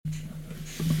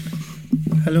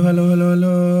Hallo, hallo, hallo,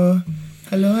 hallo.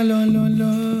 Hallo, hallo, hallo,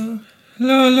 hallo.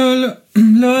 Hallo, hallo,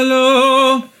 hallo,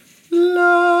 hallo. La,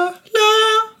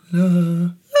 la, la.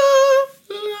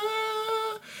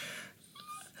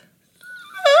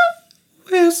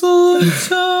 Whistle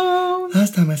tone.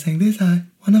 Last time I sang this,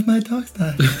 one of my dogs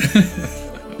died.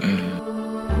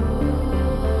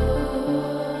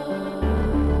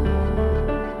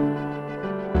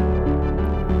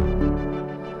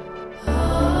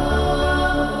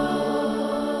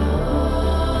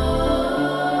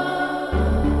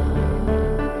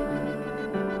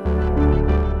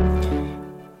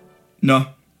 Nå,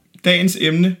 dagens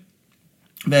emne.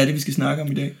 Hvad er det, vi skal snakke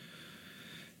om i dag?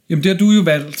 Jamen, det har du jo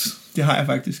valgt. Det har jeg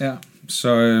faktisk. Ja.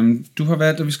 Så du har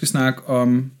valgt, at vi skal snakke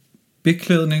om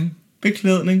beklædning.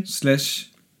 Beklædning.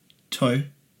 /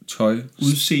 Tøj.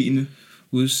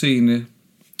 Udseende.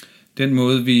 Den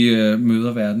måde, vi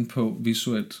møder verden på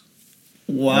visuelt.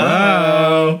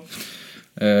 Wow.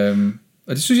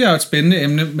 Og det synes jeg er et spændende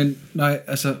emne, men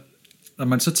når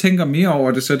man så tænker mere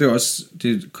over det, så er det også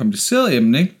det er et kompliceret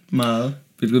emne, ikke? Meget.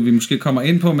 Hvilket vi måske kommer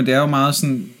ind på, men det er jo meget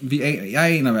sådan,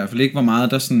 jeg aner i hvert fald ikke, hvor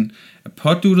meget der sådan er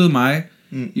påduttet mig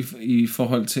i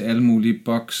forhold til alle mulige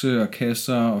bokse og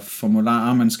kasser og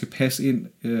formularer, man skal passe ind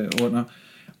under,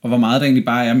 og hvor meget der egentlig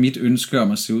bare er mit ønske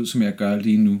om at se ud, som jeg gør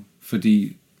lige nu.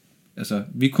 Fordi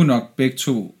vi kunne nok begge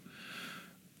to,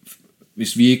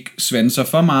 hvis vi ikke svanser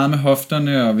for meget med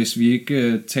hofterne, og hvis vi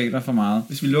ikke taler for meget.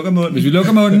 Hvis vi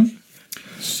lukker munden.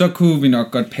 Så kunne vi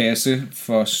nok godt passe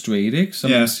for straight, ikke?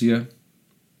 Som man siger.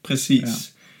 Præcis. Ja.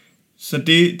 Så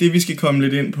det vi skal komme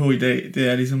lidt ind på i dag, det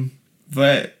er ligesom,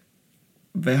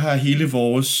 hvad har hele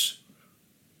vores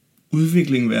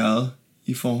udvikling været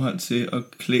i forhold til at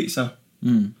klæde sig?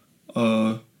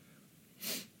 Og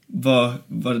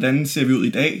hvordan ser vi ud i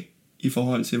dag i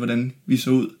forhold til, hvordan vi så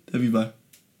ud, da vi var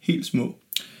helt små?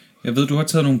 Jeg ved, du har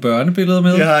taget nogle børnebilleder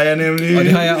med. Det har jeg nemlig. Og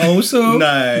det har jeg også.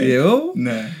 Nej. Jo.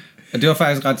 Nej. Og det var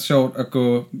faktisk ret sjovt at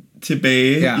gå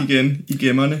tilbage igen i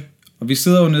gemmerne. Og vi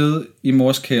sidder jo nede i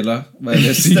mors kælder, hvad jeg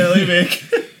vil sige. Stadigvæk.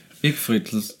 Ikke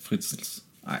fritsels.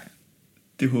 Nej.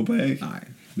 Det håber jeg ikke. Nej.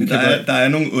 Men der er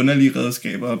nogle underlige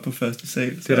redskaber oppe på første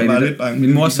sal. Det er lidt bange.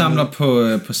 Min mor samler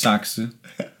på sakse.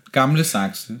 Gamle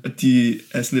sakse. Og de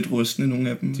er sådan lidt rustne, nogle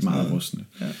af dem. De er meget rustne.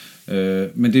 Ja.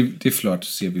 Men det er flot,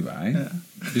 siger vi bare, ikke? Ja.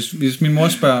 Hvis min mor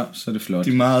spørger, så er det flot.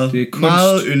 Det er meget, det er kunst,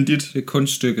 meget yndigt. Det er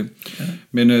kunststykke. Ja.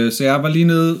 Men så jeg var lige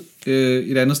nede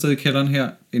et andet sted i kælderen her,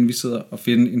 inden vi sidder og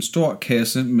finder en stor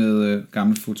kasse med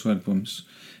gamle fotoalbums.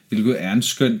 Hvilket er en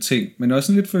skøn ting, men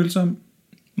også en lidt følsom.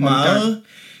 Meget.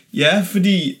 Ja,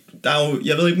 fordi der er jo,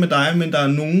 jeg ved ikke med dig, men der er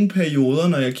nogle perioder,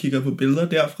 når jeg kigger på billeder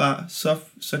derfra,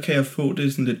 så kan jeg få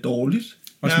det sådan lidt dårligt.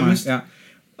 Også ja.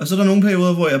 Og så er der nogle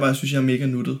perioder, hvor jeg bare synes, jeg er mega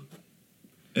nuttet.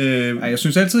 Nej, jeg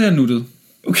synes altid, jeg er nuttet.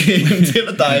 Okay, det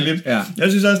er da dejligt. Ja. Jeg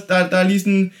synes også, der er lige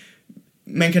sådan,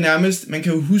 man kan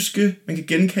jo huske, man kan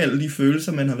genkalde de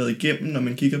følelser, man har været igennem, når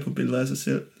man kigger på billeder af sig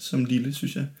selv som lille,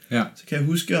 synes jeg. Ja. Så kan jeg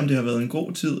huske, om det har været en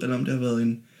god tid, eller om det har været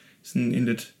en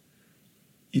lidt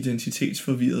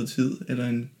identitetsforvirret tid, eller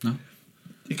en... Nå.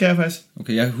 Det kan jeg faktisk.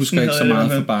 Okay, jeg husker ikke så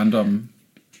meget fra barndommen.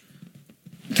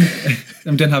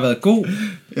 Jamen, den har været god.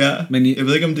 Ja, men jeg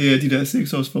ved ikke, om det er de der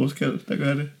 6 års forskel, der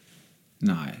gør det.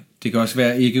 Nej, det kan også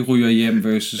være ikke ryger hjem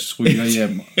versus ryger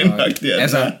hjem.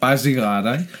 Og, bare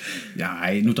cigaretter, ikke?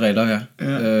 Nej, nu driller jeg.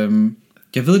 Ja.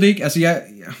 Jeg ved det ikke,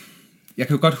 jeg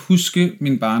kan jo godt huske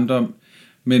min barndom,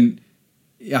 men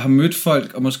jeg har mødt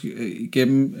folk, og måske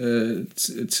igennem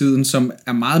tiden, som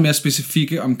er meget mere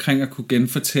specifikke omkring at kunne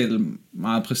genfortælle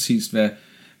meget præcist, hvad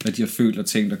de har følt og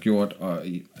tænkt og gjort, og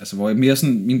hvor jeg mere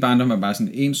sådan, min barndom var bare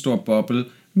sådan en stor boble,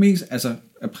 mest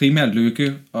af primært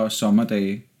lykke og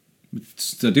sommerdage.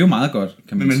 Så det er jo meget godt,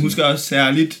 kan man sige. Men man husker også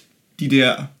særligt de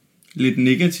der lidt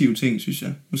negative ting, synes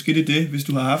jeg. Måske det er det, hvis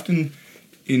du har haft en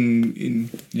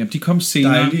jamen, de kom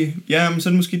senere. Dejlig. Ja, men så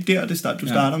er det måske der, du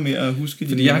starter med at huske.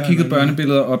 Fordi jeg har kigget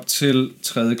børnebilleder op til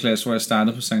 3. klasse, hvor jeg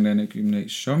startede på Sankt Anne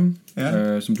Gymnasium,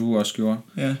 som du også gjorde.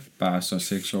 Ja. Bare så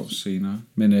 6 år senere.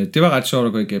 Men det var ret sjovt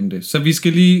at gå igennem det. Så vi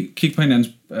skal lige kigge på hinandens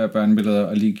børnebilleder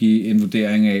og lige give en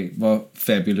vurdering af, hvor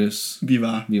fabulous vi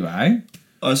var, ikke?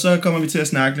 Og så kommer vi til at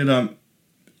snakke lidt om,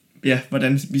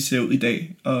 hvordan vi ser ud i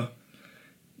dag, og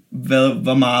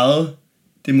hvor meget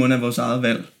det må af vores eget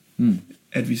valg,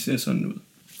 at vi ser sådan ud.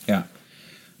 Ja.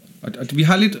 Og vi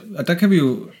har lidt, og der kan vi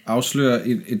jo afsløre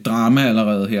et drama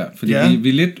allerede her, fordi vi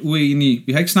er lidt uenige.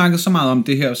 Vi har ikke snakket så meget om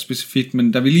det her specifikt,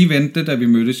 men da vi lige vendte, da vi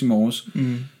mødtes i morges,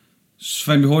 så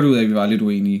fandt vi hurtigt ud af, at vi var lidt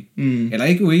uenige. Eller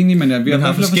ikke uenige, men vi har i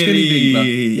hvert fald forskellige vinkler.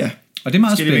 Ja. Og det er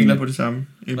meget spændende. På det samme.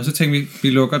 Og så tænker vi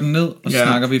lukker den ned, og så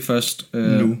snakker vi først,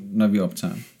 når vi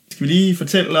optager. Skal vi lige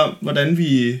fortælle om, hvordan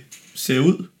vi ser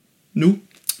ud nu?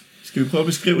 Skal vi prøve at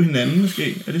beskrive hinanden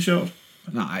måske? Er det sjovt?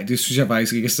 Nej, det synes jeg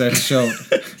faktisk ikke er særlig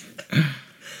sjovt.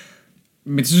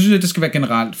 Men så synes jeg, det skal være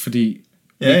generelt, fordi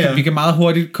vi kan meget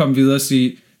hurtigt komme videre og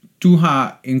sige, du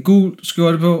har en gul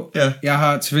skjorte på, jeg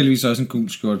har tilfældigvis også en gul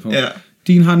skjorte på. Ja.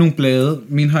 Din har nogle blade,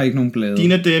 min har ikke nogen blade.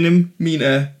 Din er denim, min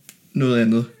er noget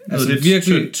andet. Altså noget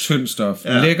virkelig tynd stof.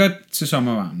 Ja. Lækkert til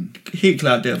sommervarmen. Helt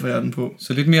klart derfor jeg er den på.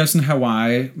 Så lidt mere sådan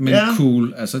Hawaii, men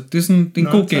cool. Altså det er sådan, det er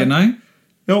en god gænder, ikke?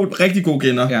 Jo, rigtig god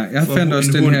gænder. Ja, jeg fandt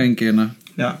også den her en gænder.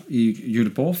 Ja. I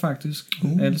Göteborg faktisk.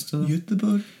 Alle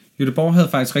steder. Göteborg havde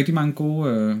faktisk rigtig mange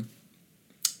gode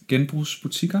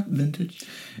genbrugsbutikker. Vintage.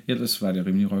 Ellers var det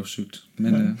rimelig røvsygt.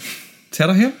 Men tag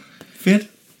dig her. Fedt.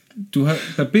 Du har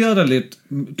barberet dig lidt.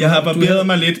 Jeg har barberet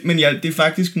mig lidt, men det er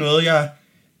faktisk noget, jeg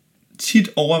tit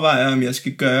overvejer, om jeg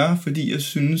skal gøre, fordi jeg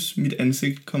synes, mit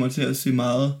ansigt kommer til at se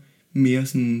meget mere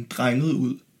sådan dregnet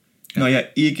ud, når jeg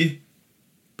ikke,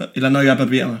 eller når jeg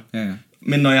barberer mig. Ja.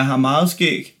 Men når jeg har meget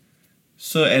skæg,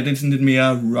 så er det sådan lidt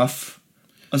mere rough.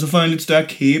 Og så får jeg en lidt større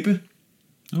kæbe.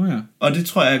 Og det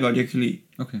tror jeg godt, jeg kan lide.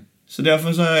 Okay. Så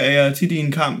derfor så er jeg tit i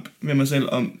en kamp med mig selv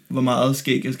om, hvor meget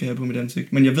skæg jeg skal have på mit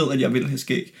ansigt. Men jeg ved, at jeg vil have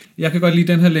skæg. Jeg kan godt lide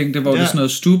den her længde, hvor det er sådan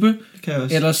noget stubbe.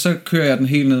 Ellers så kører jeg den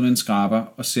helt ned med en skraber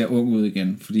og ser ung ud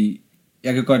igen. Fordi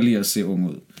jeg kan godt lide at se ung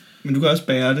ud. Men du kan også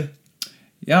bære det.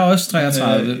 Jeg er også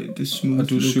 33, og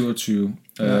du er 27.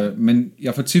 Ja. Men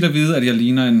jeg får tit at vide, at jeg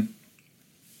ligner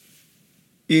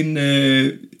en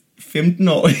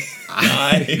 15-årig.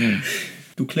 Nej.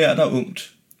 Du klæder dig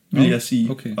ungt, vil jeg sige.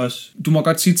 Okay. Også. Du må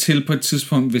godt sige til på et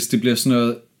tidspunkt, hvis det bliver sådan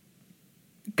noget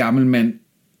gammel mand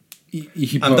i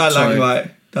hiphop-tøj.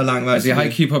 Der er lang vej. Altså, jeg har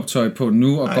ikke hiphop-tøj på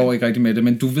nu, og går ikke rigtig med det,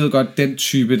 men du ved godt den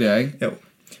type der, ikke? Jo.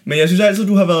 Men jeg synes altid,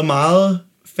 du har været meget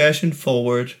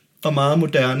fashion-forward og meget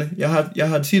moderne. Jeg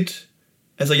har tit...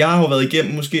 Altså, jeg har jo været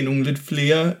igennem måske nogle lidt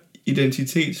flere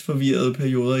identitetsforvirrede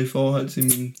perioder i forhold til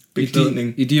min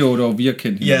beklædning. I de 8 år, vi har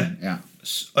kendt hinanden. Ja.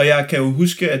 Og jeg kan jo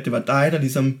huske, at det var dig, der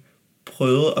ligesom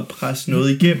prøvede at presse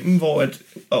noget igennem, hvor at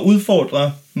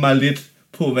udfordre mig lidt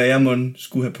på, hvad jeg måtte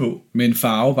skulle have på. Med en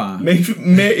farve bare.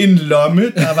 Med en lomme,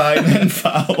 der var en anden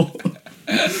farve.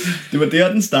 Det var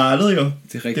der, den startede jo.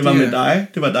 Det var med dig.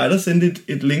 Det var dig, der sendte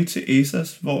et link til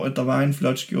ASOS, hvor der var en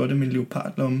flot skjorte med en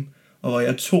leopardlomme, og hvor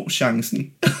jeg tog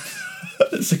chancen.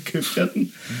 Så købte jeg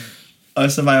den.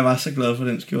 Og så var jeg bare så glad for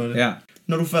den skjorte. Ja.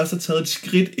 Når du først har taget et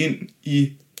skridt ind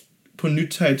på nyt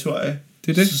territorie,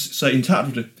 så indtager du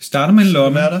det. Det starter med en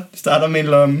lomme. Det starter med en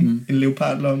lomme. En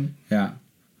leopardlomme. Ja.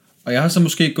 Og jeg har så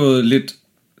måske gået lidt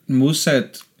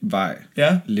modsat vej.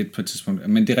 Ja. Lidt på et tidspunkt.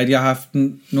 Men det er rigtigt, jeg har haft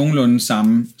en nogenlunde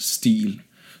samme stil,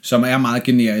 som er meget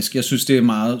generisk. Jeg synes, det er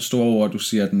meget store ord, du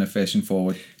siger, at den er fashion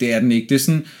forward. Det er den ikke. Det er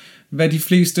sådan, hvad de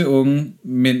fleste unge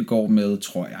mænd går med,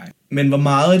 tror jeg. Men hvor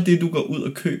meget af det, du går ud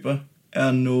og køber,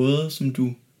 er noget, som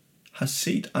du har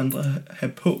set andre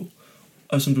have på,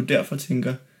 og som du derfor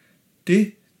tænker,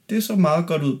 det så meget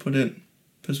godt ud på den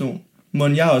person. Må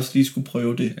jeg også lige skulle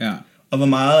prøve det? Ja. Og hvor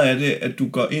meget er det, at du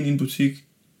går ind i en butik,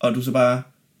 og du så bare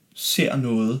ser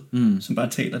noget, som bare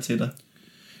taler til dig?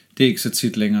 Det er ikke så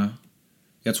tit længere.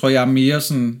 Jeg tror, jeg er mere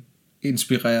sådan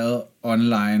inspireret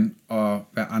online, og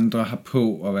hvad andre har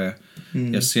på, og hvad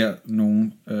jeg ser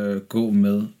nogen gå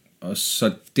med. Og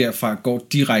så derfra går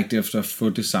direkte efter at få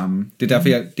det samme. Det er derfor,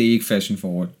 det er ikke fashion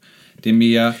forward. Det er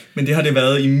mere... Men det har det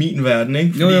været i min verden,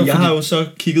 ikke? Fordi jeg har jo så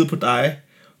kigget på dig,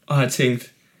 og har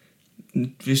tænkt,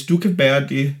 hvis du kan bære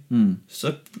det,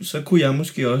 så kunne jeg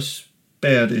måske også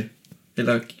bære det.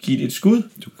 Eller give det et skud,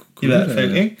 i hvert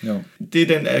fald, ikke? Jo. Det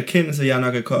er den erkendelse, jeg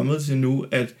nok er kommet til nu,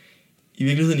 at i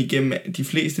virkeligheden igennem de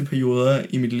fleste perioder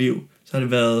i mit liv, så har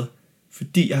det været,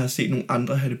 fordi jeg har set nogle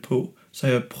andre have det på, så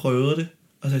har jeg prøvet det,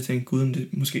 og så har jeg tænkt, gud, det,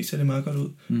 måske ser det meget godt ud.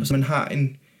 Og så man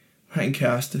har en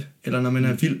kæreste, eller når man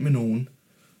er vild med nogen,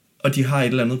 og de har et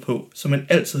eller andet på, som man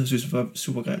altid har synes var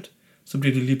super grimt, så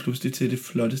bliver det lige pludselig til det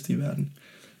flotteste i verden.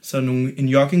 Så en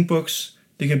joggingbuks,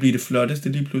 det kan blive det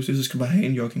flotteste lige pludselig, så skal du bare have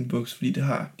en joggingbuks, fordi det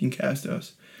har din kæreste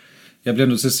også. Jeg bliver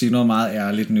nødt til at sige noget meget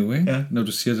ærligt nu, ikke? Ja. Når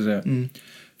du siger det der.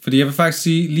 Fordi jeg vil faktisk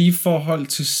sige, lige i forhold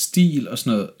til stil og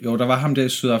sådan noget, jo, der var ham der i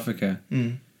Sydafrika,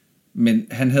 men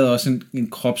han havde også en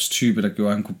kropstype, der gjorde,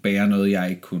 at han kunne bære noget, jeg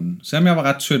ikke kunne. Selvom jeg var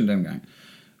ret tynd dengang.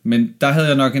 Men der havde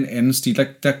jeg nok en anden stil.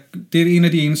 Det er en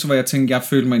af de eneste, hvor jeg tænkte, jeg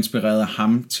følte mig inspireret af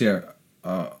ham til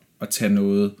at tage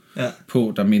noget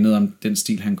på, der mindede om den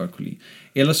stil, han godt kunne lide.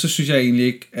 Ellers så synes jeg egentlig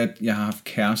ikke, at jeg har haft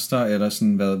kærester, eller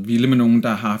sådan været vilde med nogen, der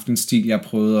har haft en stil, jeg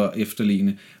prøvede at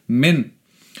efterligne. Men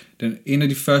en af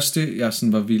de første, jeg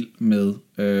sådan var vild med,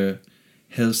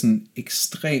 havde sådan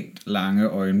ekstremt lange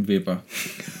øjenvipper.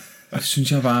 Og det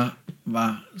synes jeg bare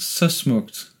var så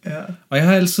smukt. Ja. Og jeg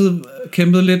har altid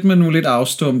kæmpet lidt med nogle lidt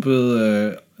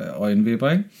afstumpede øjenvipper,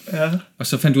 ikke? Ja. Og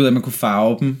så fandt du ud af, at man kunne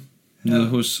farve dem nede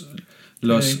hos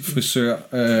Los frisør,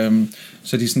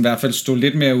 så de sådan i hvert fald stod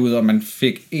lidt mere ud, og man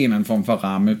fik en eller anden form for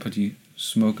ramme på de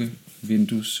smukke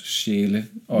vinduessjæle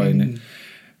øjne.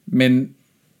 Men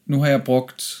nu har jeg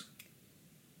brugt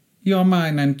i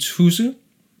omegnen af en tusse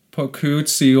på at købe et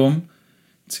serum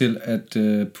til at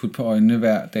putte på øjnene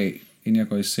hver dag, inden jeg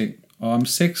går i seng. Og om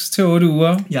 6-8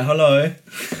 uger... Jeg holder øje.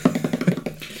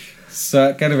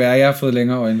 Så kan det være, at jeg har fået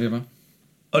længere øjenvipper.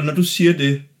 Og når du siger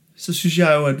det, så synes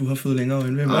jeg jo, at du har fået længere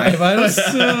øjenvipper. Nej, hvor er du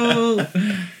sød.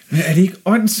 Men er det ikke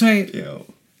åndssvagt? Jo.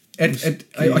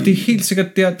 Og det er helt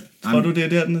sikkert der... Tror du, det er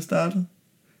der, den er startet?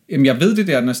 Jamen, jeg ved det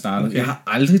der, den er startet. Okay. Jeg har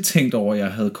aldrig tænkt over, at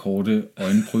jeg havde korte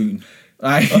øjenbryn.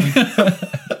 Nej.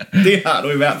 Det har du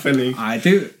i hvert fald ikke. Nej,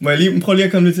 det... Må jeg prøv lige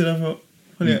at komme lidt til dig på?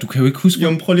 Du kan jo ikke huske... Jo,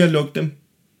 men prøv lige at lukke dem.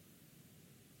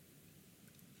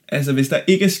 Altså, hvis der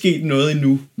ikke er sket noget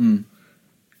endnu,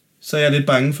 så er jeg lidt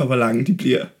bange for, hvor lange de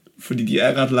bliver. Fordi de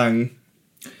er ret lange,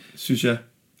 synes jeg.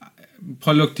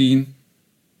 Prøv at lukke dine.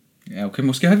 Ja, okay.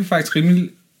 Måske har vi faktisk rimelig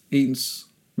ens.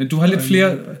 Men du har lidt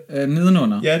flere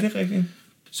nedenunder. Ja, det er rigtigt.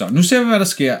 Så, nu ser vi, hvad der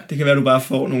sker. Det kan være, du bare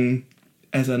får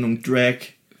nogle drag.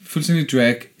 Fuldstændig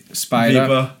drag.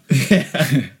 Spider.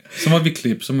 Så må vi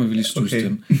klippe, så må vi lige studse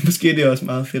dem. Måske det er også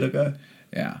meget fedt at gøre.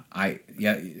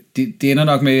 Ja, det ender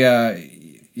nok med, at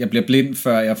jeg bliver blind,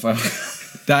 før jeg får...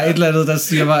 Der er et eller andet, der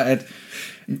siger mig, at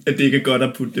det ikke er godt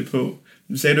at putte det på.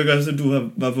 Sagde du ikke også, at du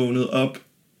var vågnet op,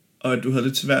 og at du havde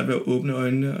lidt svært ved at åbne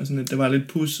øjnene, og sådan lidt, det var lidt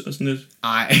pus og sådan lidt?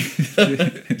 Ej,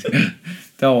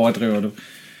 der overdriver du.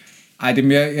 Ej, det er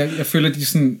mere, jeg føler, at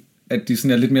de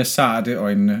sådan er lidt mere sarte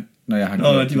øjnene, når jeg har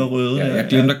gjort de var røde. Ja, jeg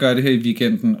glemte at gøre det her i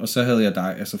weekenden, og så havde jeg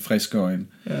dig, altså friske øjne.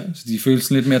 Ja. Så de føles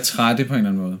sådan lidt mere trætte på en eller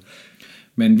anden måde.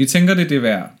 Men vi tænker, det er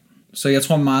værd. Så jeg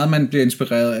tror meget, man bliver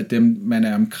inspireret af dem, man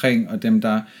er omkring, og dem,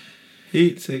 der...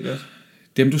 Helt sikkert.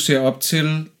 Dem, du ser op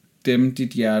til, dem, dit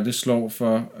hjerte slår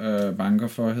for, banker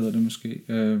for, hedder det måske.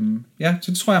 Ja,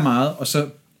 så det tror jeg meget. Og så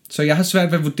jeg har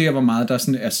svært ved at vurdere, hvor meget der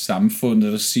sådan er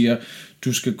samfundet, der siger,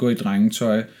 du skal gå i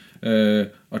drengetøj,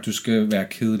 og du skal være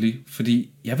kedelig. Fordi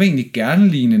jeg vil egentlig gerne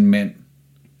ligne en mand.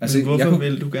 Altså, men hvorfor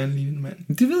vil du gerne ligne en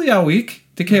mand? Det ved jeg jo ikke.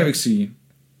 Det kan jeg jo ikke sige.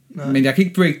 Nej. Men jeg kan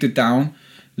ikke break det down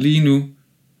lige nu,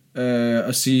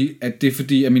 og sige, at det er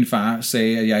fordi, at min far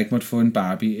sagde, at jeg ikke måtte få en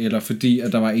Barbie, eller fordi,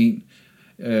 at der var en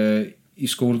i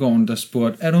skolegården, der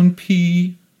spurgte, er du en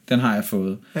pige? Den har jeg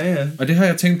fået. Ja. Og det har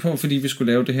jeg tænkt på, fordi vi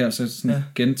skulle lave det her, så sådan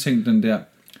gentænkt den der.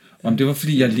 Om det var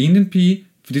fordi, jeg lignede en pige,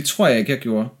 for det tror jeg ikke, jeg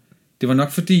gjorde. Det var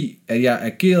nok fordi, at jeg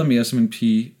agerede mere som en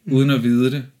pige, uden at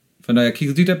vide det. For når jeg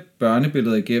kiggede de der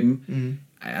børnebilleder igennem,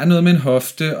 der er noget med en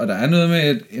hofte, og der er noget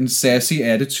med en sassy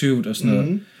attitude og sådan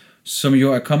noget, som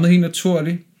jo er kommet helt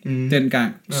naturligt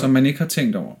dengang, som man ikke har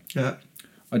tænkt over. Ja.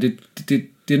 Og det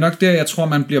er nok der, jeg tror,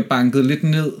 man bliver banket lidt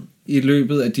ned i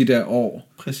løbet af de der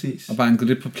år. Præcis. Og banket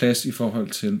lidt på plads i forhold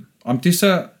til. Om det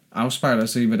så afspejler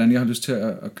sig i, hvordan jeg har lyst til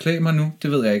at klæde mig nu,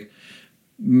 det ved jeg ikke.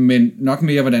 Men nok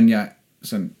mere, hvordan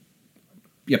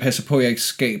jeg passer på, at jeg ikke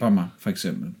skaber mig, for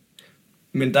eksempel.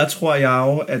 Men der tror jeg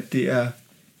jo,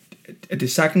 at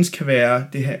det sagtens kan være,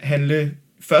 det handle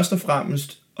først og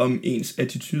fremmest om ens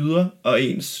attityder og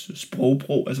ens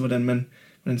sprogbrug, altså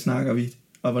hvordan snakker vi,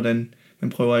 og hvordan man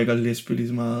prøver ikke at læspe lige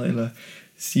så meget, eller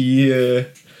sige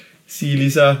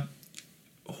lige så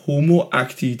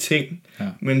homoagtige ting. Ja.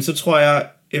 Men så tror jeg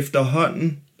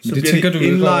efterhånden, så det bliver det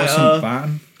indlejret. Som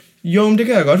barn? Jo, men det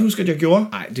kan jeg godt huske, at jeg gjorde.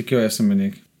 Nej, det gjorde jeg simpelthen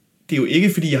ikke. Det er jo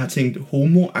ikke, fordi jeg har tænkt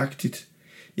homoagtigt.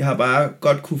 Jeg har bare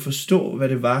godt kunne forstå, hvad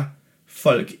det var,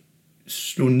 folk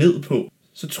slog ned på.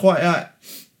 Så tror jeg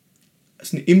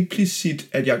sådan implicit,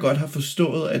 at jeg godt har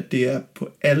forstået, at det er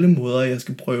på alle måder, jeg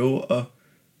skal prøve at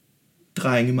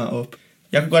drenge mig op.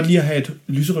 Jeg kunne godt lide at have et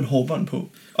lyserødt hårbånd på.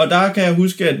 Og der kan jeg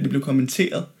huske, at det blev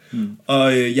kommenteret.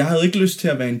 Og jeg havde ikke lyst til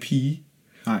at være en pige.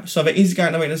 Nej. Så hver eneste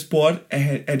gang, der var en, der spurgte,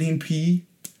 er det en pige?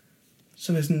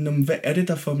 Så var jeg sådan, hvad er det,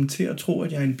 der får dem til at tro,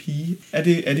 at jeg er en pige?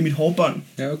 Er det mit hårbånd?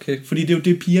 Ja, okay. Fordi det er jo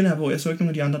det, pigerne er på. Jeg så ikke nogen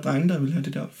af de andre drenge, der ville have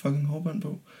det der fucking hårbånd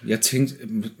på. Jeg tænkte,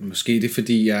 måske det er,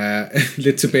 fordi jeg er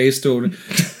lidt tilbagestående.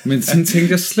 Men sådan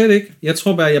tænkte jeg slet ikke. Jeg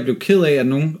tror bare, jeg blev ked af, at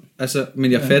nogen... Altså,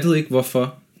 men jeg fattede ikke,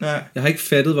 hvorfor. Nej. Jeg har ikke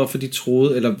fattet, hvorfor de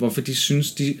troede, eller hvorfor de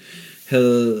synes, de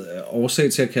havde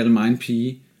årsag til at kalde mig en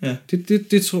pige. Ja.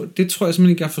 Det tror jeg simpelthen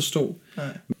ikke, jeg forstod.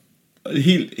 Nej.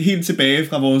 Helt tilbage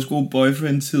fra vores gode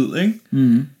boyfriend-tid, ikke?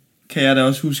 Kan jeg da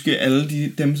også huske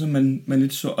alle dem, som man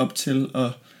lidt så op til,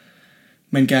 og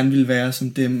man gerne ville være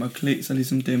som dem, og klæde sig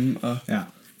ligesom dem. Og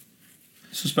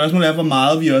så spørgsmålet er, hvor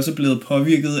meget vi også er blevet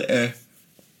påvirket af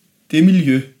det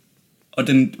miljø, og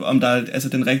om der er altså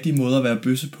den rigtige måde at være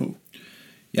bøsse på.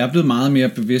 Jeg er blevet meget mere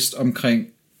bevidst omkring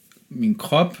min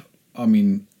krop, og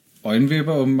min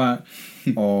øjenvipper åbenbart,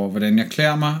 og hvordan jeg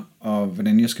klæder mig, og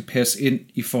hvordan jeg skal passe ind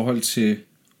i forhold til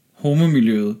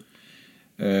homomiljøet.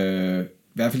 I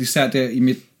hvert fald især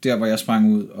der hvor jeg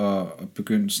sprang ud og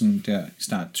begyndte sådan der i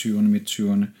start 20'erne, midt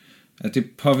 20'erne. Altså, det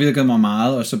påvirkede mig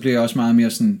meget, og så blev jeg også meget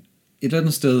mere sådan et eller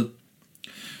andet sted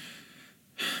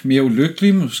mere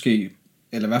ulykkelig måske,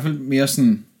 eller i hvert fald mere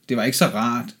sådan, det var ikke så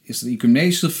rart. Altså, i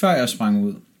gymnasiet, før jeg sprang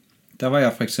ud, der var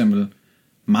jeg for eksempel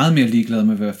meget mere ligeglad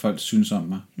med, hvad folk synes om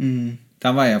mig. Der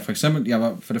var jeg for eksempel, jeg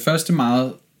var for det første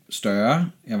meget større.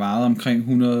 Jeg vejede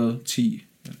omkring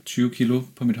 110-20 kilo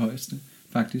på mit højeste,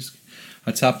 faktisk.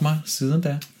 Har tabt mig siden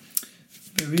da.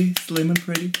 Very slim and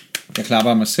pretty. Jeg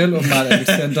klapper mig selv, åbenbart.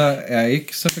 Alexander er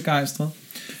ikke så begejstret.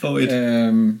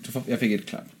 Jeg fik et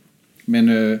klap. Men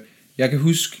jeg kan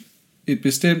huske et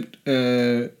bestemt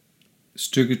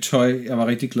stykke tøj, jeg var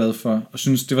rigtig glad for, og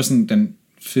synes det var sådan den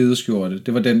fede skjorte.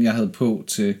 Det var den, jeg havde på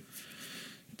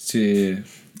til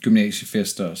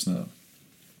gymnasiefester og sådan noget.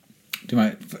 Det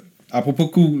var, apropos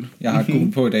gul, jeg har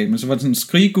gul på i dag, men så var det sådan en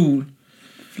skriggul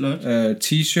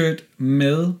t-shirt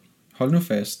med, hold nu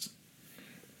fast,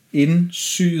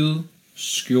 indsyet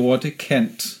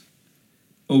skjortekant.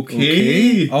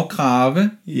 Okay. Og krave.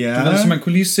 Ja. Du ved, så man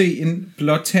kunne lige se en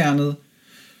blåternet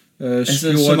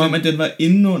skjorte. Som om, at den var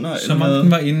indenunder? Som om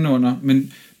den var indenunder.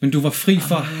 Men du var fri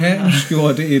for at have en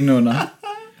skjorte indenunder.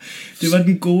 Det var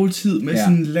den gode tid med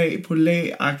sådan lag på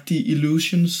lag-agtige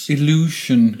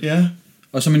illusion. Ja.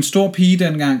 Og som en stor pige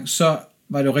dengang, så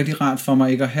var det jo rigtig rart for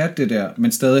mig ikke at have det der,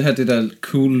 men stadig have det der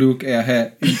cool look af at have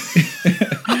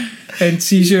en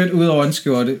t-shirt ud over en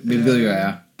skjorte, hvilket jo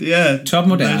er det er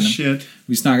topmoderne.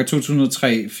 Vi snakker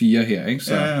 2003-2004 her, ikke?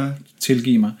 Så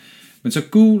tilgiv mig. Men så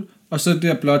gul, og så det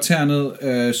der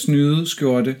blåternet snyde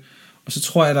skjorte, og så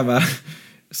tror jeg, der var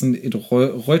sådan et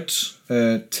rødt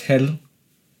tal,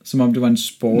 som om det var en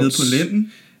sports... Nede på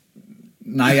lænden?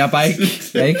 Nej, jeg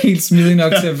er ikke helt smidig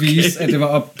nok til at vise, at det var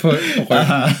op på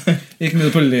ryggen. Ikke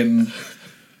nede på lænden.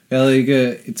 Jeg havde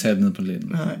ikke et tal nede på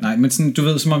lænden. Nej, men sådan, du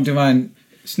ved, som om det var en...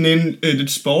 Sådan en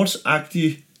lidt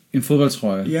sportsagtig... En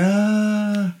fodboldtrøje.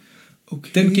 Ja,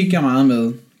 okay. Den gik jeg meget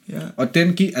med. Ja. Og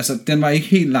den var ikke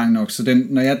helt lang nok, så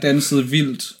når jeg dansede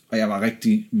vildt, og jeg var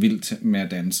rigtig vild med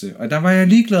at danse, og der var jeg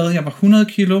ligeglad, jeg var 100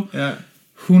 kilo,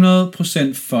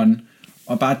 100% fun,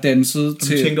 og bare dansede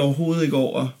til... Du tænkte overhovedet ikke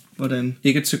over, hvordan...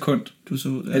 Ikke et sekund. Du så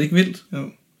ud, Er det ikke vildt? Jo.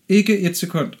 Ikke et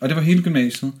sekund, og det var hele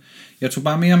gymnasiet. Jeg tog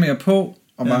bare mere og mere på,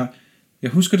 og bare... Jeg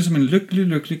husker det som en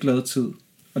lykkelig glad tid.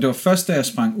 Og det var først, da jeg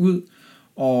sprang ud,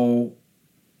 og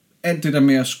alt det der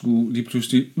med at skulle lige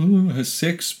pludselig have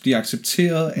sex, blive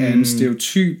accepteret af en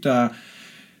stereotyp, der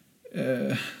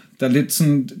lidt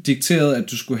sådan dikterede,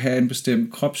 at du skulle have en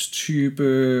bestemt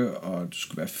kropstype, og du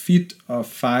skulle være fit og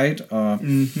fight, og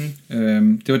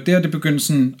det var der, det begyndte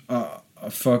sådan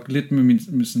at fuck lidt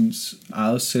med sådan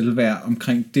eget selvværd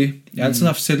omkring det. Jeg har altid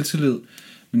haft selvtillid,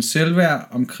 men selvværd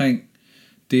omkring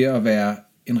det at være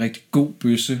en rigtig god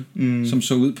bøsse, som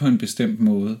så ud på en bestemt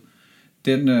måde,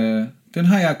 den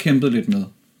har jeg kæmpet lidt med.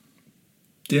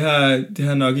 Det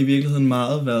har nok i virkeligheden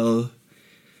meget været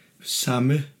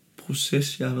samme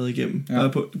proces, jeg har været igennem. Ja.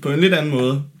 På en lidt anden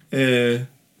måde.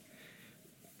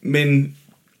 Men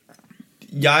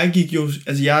jeg gik jo...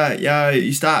 Altså jeg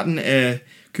i starten af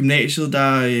gymnasiet,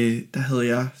 der havde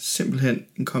jeg simpelthen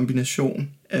en kombination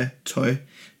af tøj.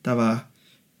 Der var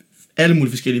alle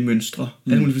mulige forskellige mønstre,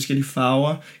 alle mulige forskellige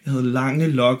farver. Jeg havde lange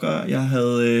lokker,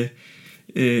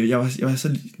 jeg var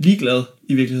så ligeglad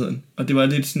i virkeligheden. Og det var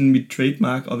lidt sådan mit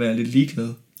trademark at være lidt ligeglad.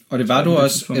 Og det var du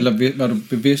også, eller var du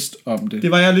bevidst om det?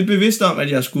 Det var jeg lidt bevidst om,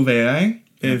 at jeg skulle være,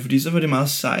 ikke? Fordi så var det meget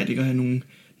sejt, ikke? At have noget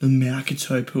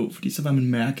mærketøj på, fordi så var man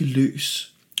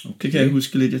mærkeløs. Okay. Det kan jeg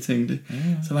huske lidt, jeg tænkte. Ja.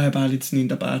 Så var jeg bare lidt sådan en,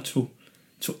 der bare tog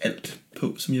alt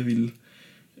på, som jeg ville.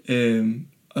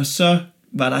 Og så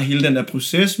var der hele den der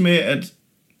proces med, at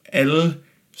alle,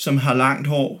 som har langt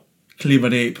hår, klipper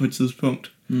det af på et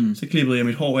tidspunkt. Så klippede jeg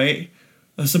mit hår af,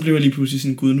 og så blev jeg lige pludselig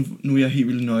sådan, gud, nu er jeg helt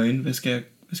vildt nøgen. Hvad skal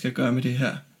jeg gøre med det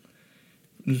her?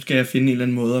 Nu skal jeg finde en eller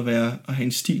anden måde at have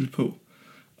en stil på.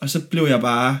 Og så blev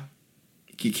jeg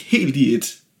gik helt i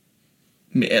et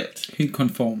med alt. Helt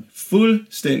konform.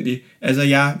 Fuldstændig.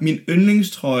 Altså min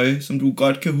yndlingstrøje, som du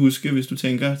godt kan huske, hvis du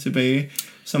tænker tilbage,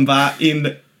 som var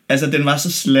den var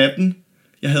så slatten.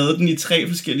 Jeg havde den i 3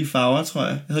 forskellige farver, tror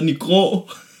jeg. Jeg havde den i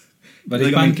grå. Var det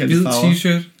ikke bare en hvid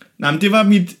t-shirt? Nej, men det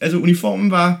var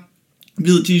uniformen var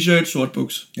hvid t-shirt, sort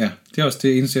buks. Ja, det er også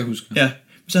det eneste, jeg husker. Ja,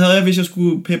 så havde jeg, hvis jeg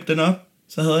skulle peppe den op,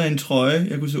 så havde jeg en trøje,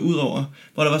 jeg kunne se ud over,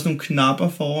 hvor der var sådan nogle knapper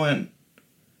foran.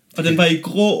 Og den var i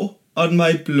grå, og den var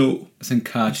i blå. Altså en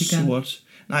cardigan? Sort.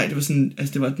 Nej, det var sådan,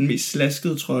 det var den mest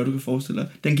slaskede trøje, du kan forestille dig.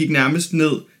 Den gik nærmest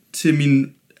ned til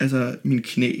min altså min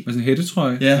knæ. Og sådan en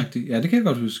hættetrøje? Ja. Ja, det kan jeg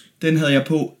godt huske. Den havde jeg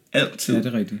på altid. Ja,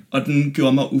 det er rigtigt. Og den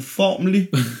gjorde mig uformelig.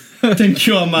 Den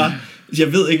gjorde mig...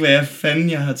 Jeg ved ikke, hvad fanden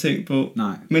jeg har tænkt på.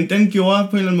 Nej. Men den gjorde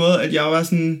på en eller anden måde, at jeg var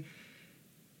sådan...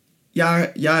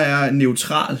 Jeg er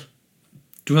neutral.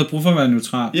 Du havde brug for at være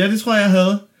neutral? Ja, det tror jeg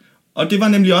havde. Og det var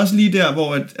nemlig også lige der,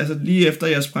 hvor... altså lige efter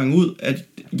jeg sprang ud, at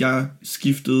jeg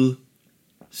skiftede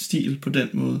stil på den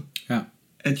måde. Ja.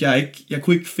 At jeg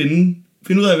kunne ikke finde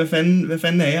ud af, hvad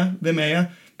fanden er jeg? Hvem er jeg?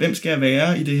 Hvem skal jeg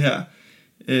være i det her?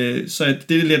 Så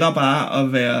det er lettere bare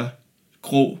at være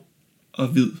grå og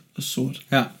hvid og sort.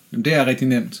 Ja, men det er rigtig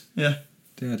nemt. Ja.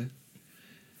 Det er det.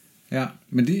 Ja,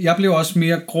 men jeg blev også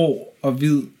mere grå og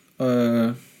hvid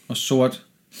og sort,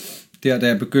 da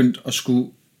jeg begyndte at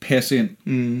skulle passe ind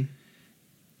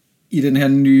i den her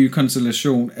nye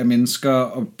konstellation af mennesker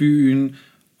og byen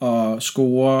og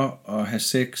score og have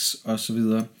sex og så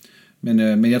videre.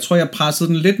 Men jeg tror, jeg pressede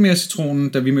den lidt mere citronen,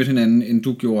 da vi mødte hinanden, end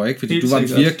du gjorde, ikke? Fordi helt du var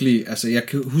sikkert. Virkelig... Altså, jeg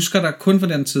husker dig kun fra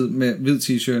den tid med hvid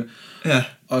t-shirt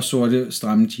og sorte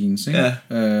stramme jeans, ikke?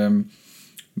 Ja.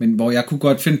 Men hvor jeg kunne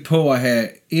godt finde på at have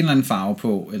en eller anden farve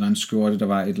på, eller en skjorte, der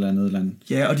var et eller andet.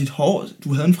 Ja, og dit hår...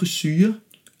 Du havde en frisyre.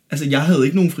 Altså, jeg havde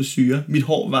ikke nogen frisyre. Mit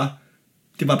hår var...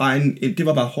 Det var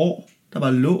bare hår, der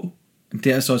var lå. Det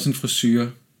er altså også en frisyre.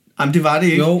 Jamen, det var det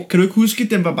ikke. Jo. Kan du ikke huske,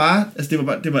 den var bare... Altså,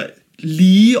 det var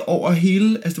lige over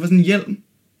hele... Altså, det var sådan en hjelm.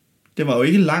 Det var jo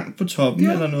ikke langt på toppen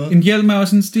eller noget. En hjelm er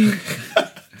også en stil.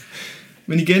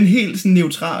 Men igen, helt sådan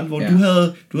neutral, hvor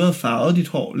du havde farvet dit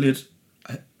hår lidt.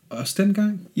 Også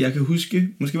dengang? Jeg kan huske...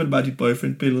 Måske var det bare dit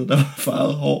boyfriend-billede, der var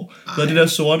farvet hår. Det var det der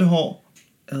sorte hår.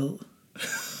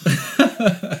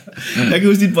 Jeg kan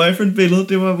huske dit boyfriend-billede.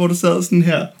 Det var, hvor du sad sådan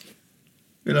her.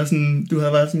 Eller sådan... Du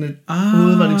havde været sådan et...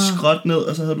 Hovedet var lidt skråt ned,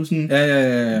 og så havde du sådan...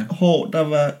 Ja. Hår, der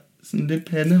var... Sådan lidt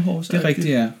pandehår. Det er rigtigt,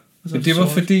 ja. Men det var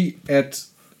fordi, at...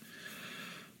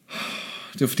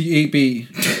 Det var fordi EB,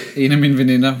 en af mine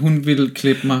veninder, hun ville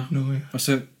klippe mig, og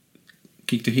så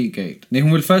gik det helt galt. Nej,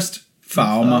 hun ville først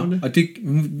farve mig, og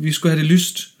vi skulle have det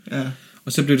lyst. Ja.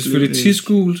 Og så blev det selvfølgelig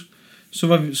tisgult.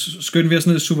 Så skyndte vi os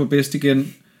ned i Superbest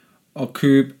igen, og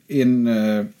købe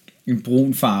en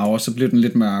brun farve, og så blev den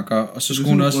lidt mørkere. Og så skulle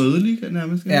hun også... rødlig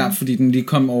nærmest? Ja, fordi den lige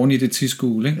kom oven i det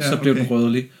tisgule, ikke? Så blev den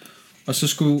rødlig. Og så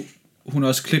skulle hun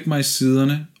også klippe mig i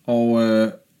siderne,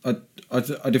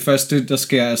 og det første, der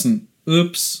sker, er sådan,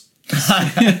 ups.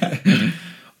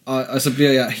 og så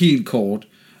bliver jeg helt kort.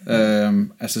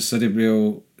 Altså, så det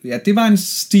blev... Ja, det var en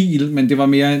stil, men det var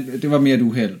mere et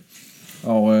uheld.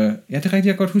 Og ja, det er rigtigt, jeg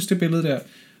kan godt huske det billede der.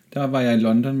 Der var jeg i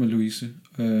London med Louise,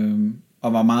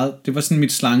 og var meget... Det var sådan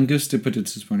mit slankeste på det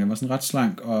tidspunkt. Jeg var sådan ret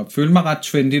slank, og følte mig ret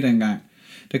trendy dengang.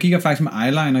 Der gik jeg faktisk med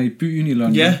eyeliner i byen i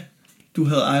London. Ja, du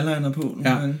havde eyeliner på nogle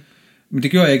gange. Men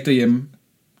det gjorde jeg ikke derhjemme.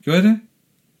 Gjorde jeg det?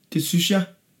 Det synes jeg.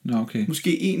 Nå, okay.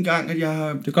 Måske en gang, at jeg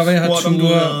har spurgt, om du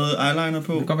havde eyeliner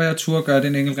på. Det kan godt være, at jeg turde gøre det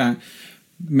en enkelt gang.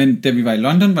 Men da vi var i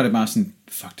London, var det bare sådan,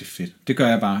 fuck, det er fedt. Det gør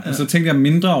jeg bare. Ja. Og så tænkte jeg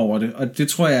mindre over det, og det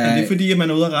tror jeg... Er det fordi, at man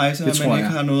er ude at rejse, og man ikke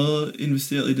har noget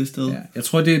investeret i det sted? Ja, jeg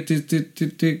tror,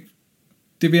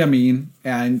 det vil jeg mene,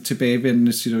 er en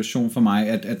tilbagevendende situation for mig,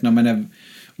 at når man er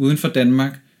uden for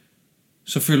Danmark,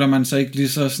 så føler man sig ikke lige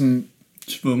så sådan...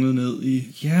 tvunget ned i...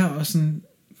 Ja, og sådan...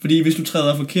 Fordi hvis du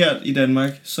træder forkert i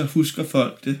Danmark, så husker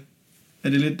folk det. Er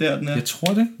det lidt der, den er? Jeg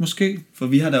tror det, måske. For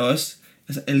vi har da også...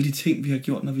 Altså alle de ting, vi har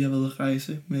gjort, når vi har været at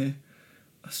rejse med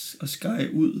at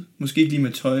skære ud. Måske ikke lige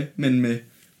med tøj, men med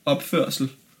opførsel.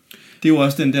 Det er jo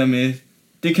også den der med,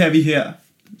 det kan vi her,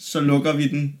 så lukker vi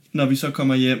den, når vi så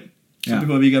kommer hjem. Så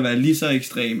behøver vi ikke at være lige så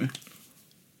ekstreme.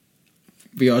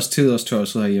 Vi har også tid os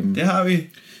tørset herhjemme. Det har vi.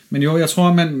 Men jo, jeg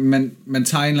tror, man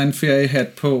tager en eller anden feriehat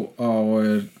på,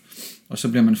 og så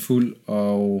bliver man fuld,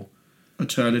 og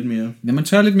tør lidt mere. Ja, man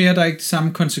tør lidt mere. Der er ikke de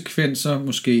samme konsekvenser,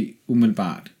 måske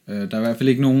umiddelbart. Der er i hvert fald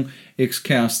ikke nogen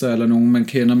ekskærester, eller nogen, man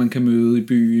kender, man kan møde i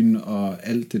byen, og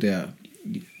alt det der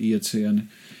irriterende.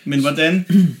 Men hvordan...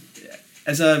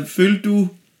 altså, følte du...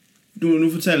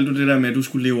 Nu fortalte du det der med, at du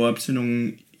skulle leve op til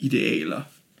nogle idealer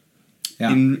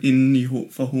inden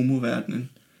for homoverdenen.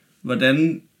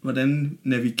 Hvordan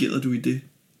navigerede du i det?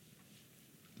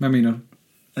 Hvad mener du?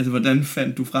 Altså, hvordan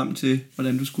fandt du frem til,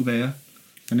 hvordan du skulle være?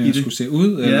 Hvordan jeg skulle se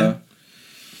ud? Ja, eller?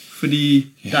 fordi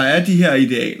der er de her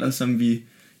idealer, som vi,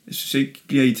 jeg synes ikke,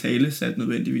 bliver i tale sat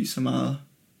nødvendigvis så meget,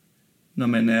 når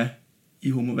man er i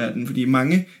homoverdenen. Fordi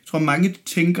jeg tror mange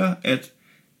tænker,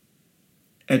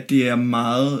 at det er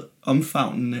meget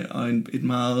omfavnende og et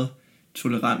meget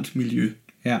tolerant miljø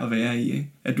at være i. Ikke?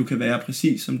 At du kan være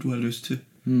præcis, som du har lyst til.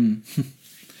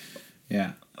 Ja.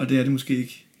 Og det er det måske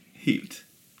ikke helt.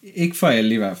 Ikke for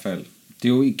alle i hvert fald. Det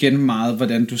er jo igen meget,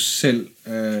 hvordan du selv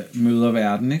møder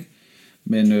verden, ikke?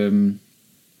 Men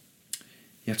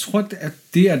Jeg tror, at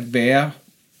det at være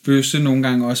bøsse nogle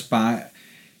gange også bare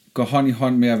går hånd i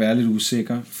hånd med at være lidt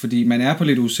usikker. Fordi man er på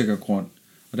lidt usikker grund.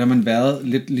 Og der har man været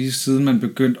lidt lige siden man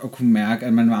begyndte at kunne mærke,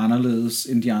 at man var anderledes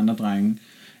end de andre drenge.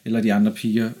 Eller de andre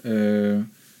piger.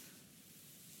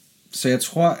 Så jeg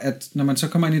tror, at når man så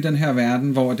kommer ind i den her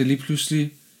verden, hvor det lige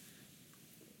pludselig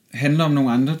handler om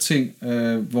nogle andre ting,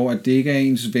 hvor det ikke er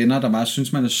ens venner, der bare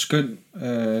synes, man er skøn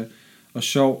og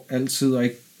sjov altid, og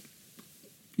ikke...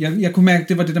 Jeg kunne mærke, at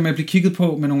det var det der med at blive kigget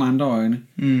på med nogle andre øjne.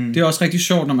 Det er også rigtig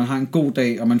sjovt, når man har en god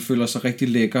dag, og man føler sig rigtig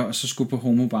lækker, og så skulle på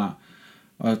homobar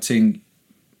og tænke,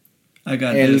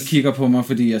 alle kigger på mig,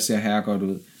 fordi jeg ser herregodt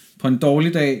ud. På en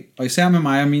dårlig dag, og især med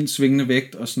mig og min svingende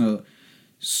vægt og sådan noget,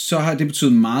 så har det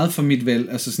betydet meget for mit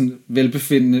altså sådan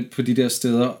velbefindende på de der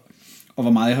steder, og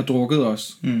hvor meget jeg har drukket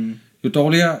også. Jo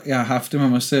dårligere jeg har haft det med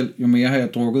mig selv, jo mere har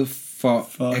jeg drukket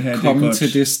for at komme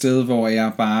til det sted, hvor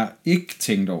jeg bare ikke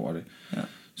tænkte over det. Ja.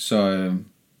 Så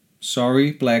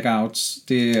sorry, blackouts,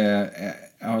 det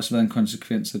har også været en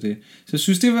konsekvens af det. Så jeg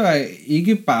synes, det var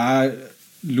ikke bare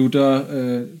lutter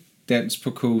dans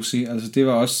på cozy, altså det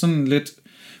var også sådan lidt,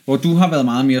 hvor du har været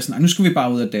meget mere sådan, nu skal vi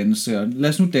bare ud og danse, og lad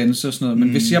os nu danse og sådan noget, men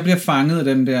hvis jeg bliver fanget af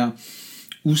den der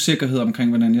usikkerhed omkring,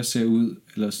 hvordan jeg ser ud,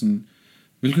 eller sådan,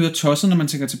 hvilket er tosset, når man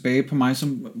tænker tilbage på mig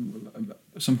som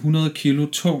 100 kilo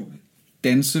tung,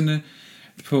 dansende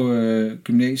på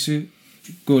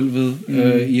gymnasiegulvet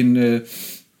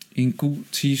i en gul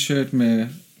t-shirt med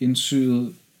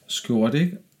indsyet skjorte,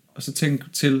 ikke? Og så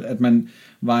tænk til, at man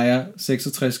vejer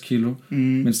 66 kilo,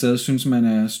 men stadig synes, man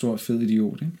er stor fed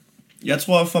idiot, ikke? Jeg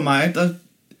tror for mig,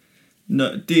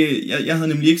 jeg havde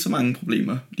nemlig ikke så mange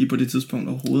problemer lige på det tidspunkt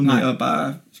overhovedet med at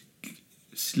bare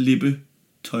slippe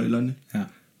tøjlerne. Ja.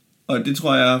 Og det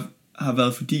tror jeg har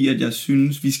været fordi, at jeg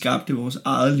synes, vi skabte vores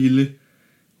eget lille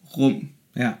rum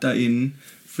derinde.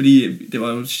 Fordi det var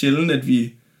jo sjældent, at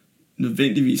vi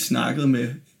nødvendigvis snakkede med,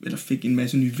 eller fik en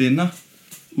masse nye venner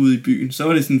ude i byen. Så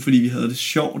var det sådan, fordi vi havde det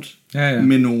sjovt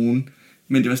med nogen.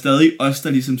 Men det var stadig os, der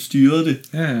ligesom styrede det.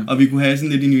 Ja. Og vi kunne have sådan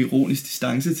lidt en ironisk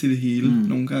distance til det hele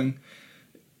nogle gange.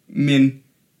 Men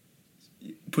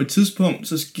på et tidspunkt,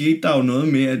 så skete der jo noget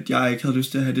med, at jeg ikke havde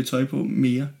lyst til at have det tøj på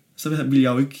mere. Så ville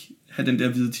jeg jo ikke have den der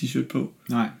hvide t-shirt på.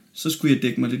 Nej. Så skulle jeg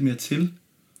dække mig lidt mere til.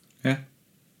 Ja.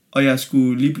 Og jeg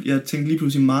tænkte lige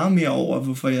pludselig meget mere over,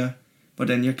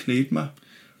 hvordan jeg klædte mig.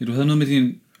 Ja, du havde noget med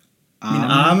dine arme.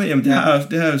 Mine arme, jamen det har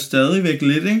jeg jo stadigvæk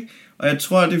lidt, ikke? Og jeg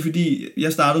tror, det er fordi,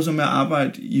 jeg startede så med at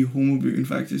arbejde i homobyen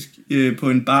faktisk, på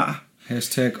en bar.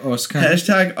 Hashtag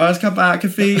Oscar Bar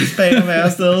Café, spa og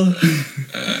værested.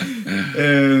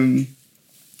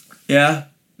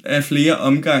 Af flere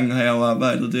omgange har jeg jo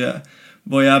arbejdet der,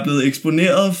 hvor jeg er blevet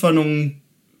eksponeret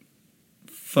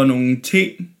for nogle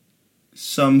ting,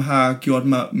 som har gjort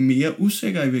mig mere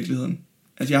usikker i virkeligheden.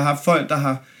 Altså jeg har haft folk, der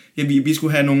har... vi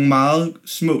skulle have nogle meget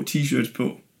små t-shirts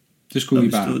på. Det skulle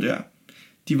vi bare. Der.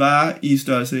 De var i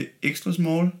størrelse extra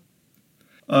small.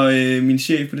 Og min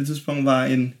chef på det tidspunkt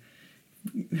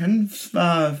han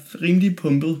var rimelig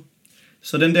pumpet.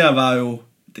 Så den der var jo...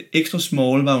 Det extra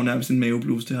small var jo nærmest en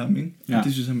mavebluse til ham, ikke? Ja.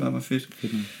 Det synes han bare var fedt.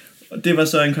 Og det var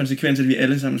så en konsekvens, at vi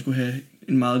alle sammen skulle have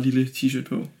en meget lille t-shirt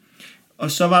på.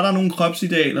 Og så var der nogle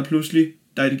kropsidealer pludselig,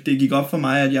 det gik op for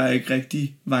mig, at jeg ikke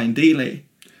rigtig var en del af.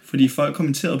 Fordi folk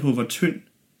kommenterede på, hvor tynd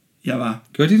jeg var.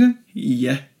 Gjorde de det?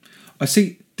 Ja. Og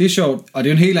se, det er sjovt, og det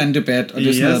er jo en helt anden debat, og det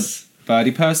er sådan noget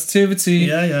body positivity.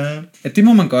 Ja. At det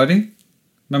må man godt, ikke?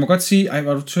 Man må godt sige, ej,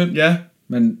 var du tynd? Ja.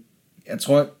 Men jeg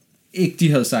tror ikke, de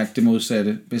havde sagt det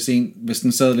modsatte, hvis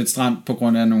den sad lidt stramt på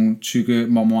grund af nogle tykke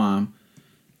mormorarme.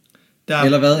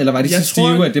 Eller hvad? Eller var de så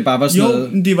stive, at det bare var sådan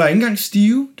noget? Jo, det var ikke engang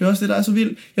stive. Det er også det, der er så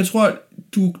vildt. Jeg tror,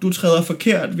 du træder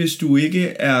forkert, hvis du ikke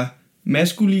er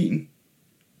maskulin,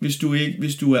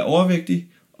 hvis du er overvægtig,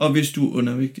 og hvis du er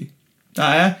undervægtig.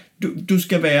 Du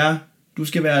skal være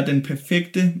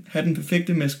have den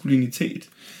perfekte maskulinitet.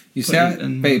 Især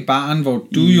bag baren, hvor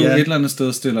du jo et eller andet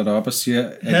sted stiller dig op og siger,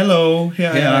 hello, her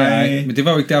er jeg. Men det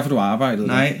var jo ikke derfor, du arbejdede.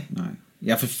 Nej.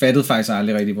 Jeg fattede faktisk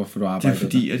aldrig rigtigt, hvorfor du arbejdede. Det er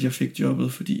fordi, at jeg fik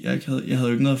jobbet, fordi jeg havde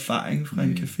jo ikke noget erfaring fra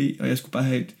en café, og jeg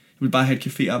ville bare have et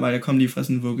caféarbejde. Jeg kom lige fra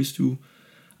sådan en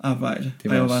vuggestuearbejde,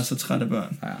 og jeg var bare så træt af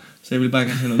børn. Ja. Så jeg ville bare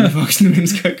gerne have noget med voksne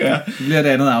mennesker at gøre. Det bliver det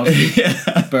andet afsnit.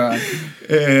 Børn.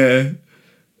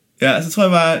 Så tror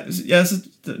jeg bare,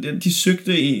 de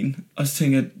søgte en, og så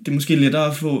tænkte jeg, det er måske lettere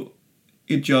at få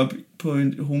et job på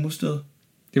et homosted.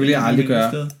 Det vil jeg aldrig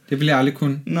gøre. Det vil jeg aldrig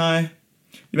kunne. Nej.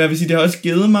 Jeg vil sige, det har også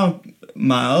givet mig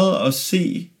meget at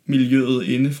se miljøet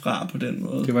indefra på den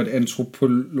måde. Det var et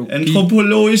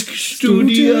antropologisk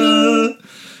studie.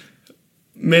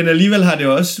 Men alligevel har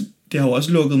det har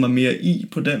også lukket mig mere i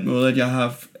på den måde, at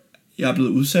jeg er blevet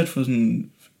udsat for sådan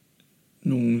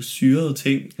nogle syrede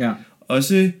ting. Ja.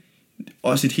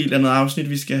 Også et helt andet afsnit,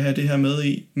 vi skal have det her med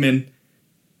i, men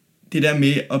det der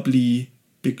med at blive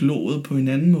beglået på en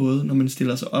anden måde, når man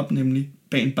stiller sig op, nemlig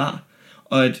bag en bar,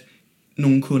 og at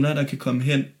nogle kunder, der kan komme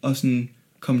hen og sådan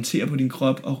kommentere på din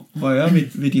krop og røre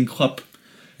ved din krop,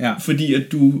 fordi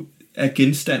at du er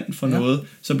genstand for noget,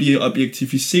 så bliver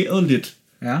objektificeret lidt.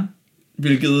 Ja.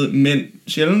 Hvilket mænd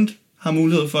sjældent har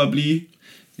mulighed for at blive.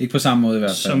 Ikke på samme måde i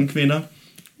hvert fald. Som kvinder.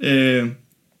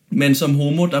 Men som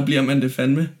homo, der bliver man det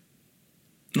fandme.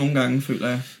 Nogle gange, føler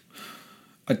jeg.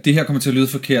 Og det her kommer til at lyde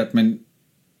forkert, men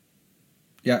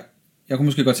jeg kunne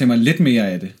måske godt tænke mig lidt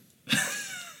mere af det.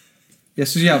 Jeg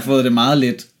synes, jeg har fået det meget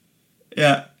let.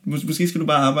 Ja, måske skal du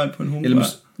bare arbejde på en homo.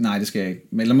 Nej, det skal jeg ikke.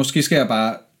 Eller måske skal jeg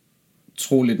bare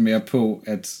tro lidt mere på,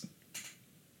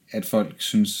 at folk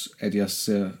synes, at jeg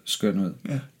ser skøn ud.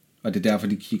 Ja. Og det er derfor,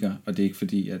 de kigger, og det er ikke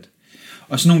fordi, at...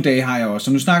 Og sådan nogle dage har jeg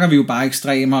også. Og nu snakker vi jo bare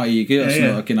ekstremer og ikke, og sådan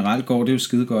noget, og generelt går det jo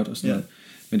skide godt og sådan noget.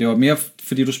 Men det var mere,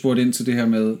 fordi du spurgte ind til det her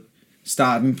med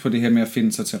starten på det her med at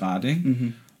finde sig til rette, ikke?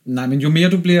 Mm-hmm. Nej, men jo mere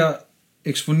du bliver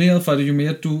eksponeret for det, jo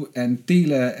mere du er en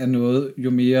del af noget,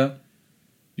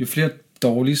 jo flere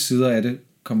dårlige sider af det,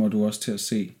 kommer du også til at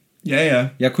se. Ja.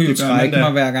 Jeg kunne jo trække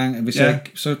mig hver gang, hvis jeg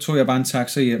ikke, så tog jeg bare en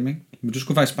taxa hjem, ikke? Men du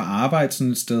skulle faktisk bare arbejde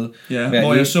sådan et sted. Ja,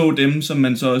 hvor jeg så dem, som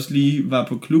man så også lige var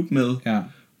på klub med. Ja.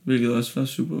 Hvilket også var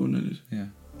super underligt. Ja.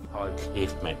 Hold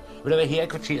kæft, mand. Vil du være her i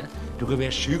kvarteret? Du kan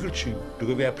være cykeltyv, du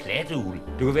kan være platteugle,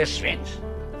 du kan være svans,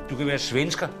 du kan være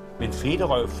svensker, men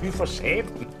fedterøv, fy for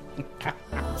saben.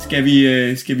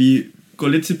 Skal vi gå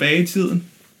lidt tilbage i tiden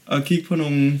og kigge på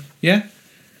nogle... Ja.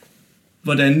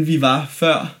 Hvordan vi var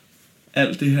før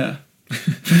alt det her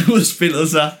udspillede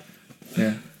sig.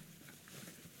 Ja.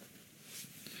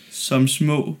 Som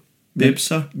små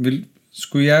bebser.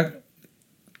 Skulle jeg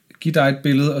give dig et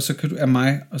billede, og så kan du af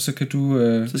mig, og så kan du...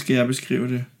 Så skal jeg beskrive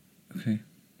det. Okay.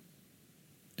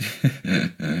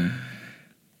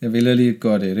 Jeg vælger lige et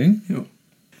godt et, ikke? Jo.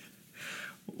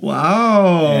 Wow.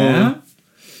 Ja.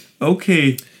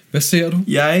 Okay. Hvad ser du?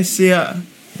 Jeg ser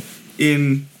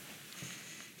en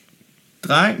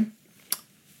dreng.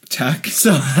 Tak.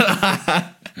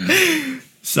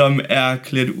 Som er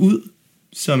klædt ud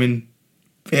som en...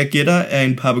 Jeg gætter er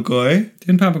en papegøje. Det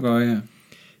er en papegøje,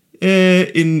 ja.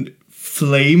 En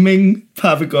flaming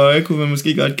papegøje, kunne man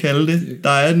måske godt kalde det. Der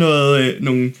er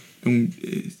nogle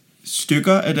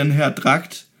stykker af den her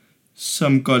dragt,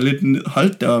 som går lidt ned.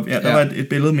 Hold da op, der var et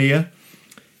billede mere.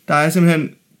 Der er simpelthen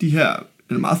de her...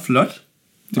 Den er meget flot.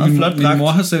 Min mor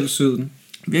har selv syet den.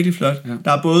 Virkelig flot. Ja.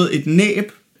 Der er både et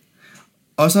næb,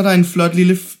 og så er der en flot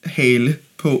lille hale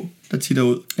på, der titter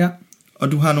ud. Ja.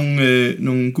 Og du har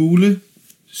nogle gule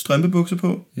strømpebukser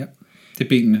på. Ja, det er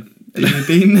benene. Det er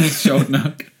benene. Sjovt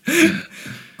nok.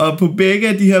 Og på begge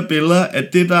af de her billeder, er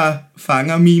det, der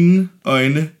fanger mine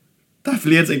øjne. Der er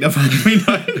flere ting, der fanger mine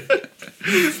øjne.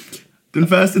 Den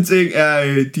første ting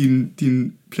er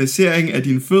din placering af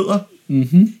dine fødder.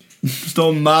 Mm-hmm. Du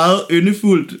står meget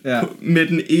yndefuldt med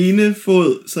den ene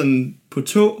fod sådan på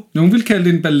tå. Nogen vil kalde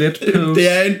det en balletpose.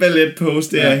 Det er en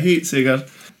balletpose, det er helt sikkert.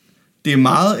 Det er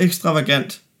meget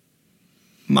ekstravagant.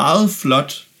 Meget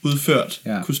flot udført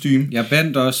kostume. Jeg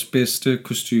vandt også bedste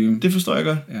kostume. Det forstår jeg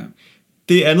godt. Ja.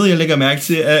 Det andet, jeg lægger mærke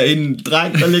til, er en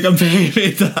dreng, der ligger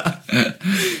bagved dig.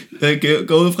 Jeg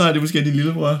går ud fra, at det måske er din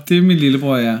lillebror. Det er min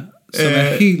lillebror, ja. Som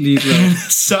er helt ligeglad.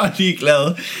 Så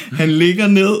ligeglad. Han ligger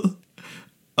ned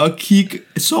og kigger.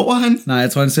 Sover han? Nej,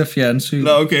 jeg tror, han ser fjernsyn. Nå,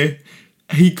 okay.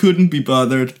 He couldn't be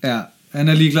bothered. Ja, han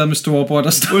er ligeglad med storebror, der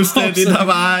står. Fuldstændig, der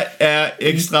bare er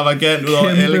ekstravagant ud over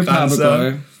alle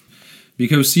grænser. Vi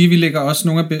kan jo sige, at vi lægger også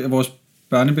nogle af vores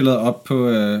børnebilleder op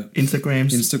på Instagram.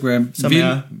 Som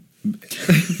er...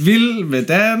 Vild med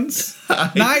dans.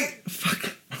 Nej,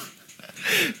 fuck.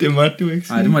 Det måtte du ikke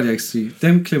sige. Nej, det måtte jeg ikke sige.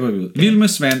 Den klipper vi ud. Vild med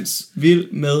svans.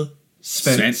 Vild med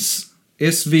svans.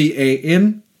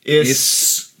 S-V-A-N-S.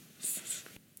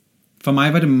 For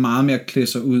mig var det meget mere at klæde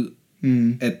sig ud,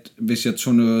 at hvis jeg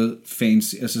tog noget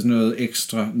fancy, altså noget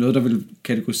ekstra, noget der ville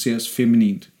kategoriseres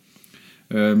feminint.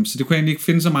 Så det kunne jeg egentlig ikke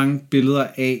finde så mange billeder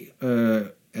af,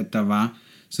 at der var.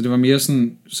 Så det var mere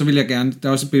sådan, så ville jeg gerne, der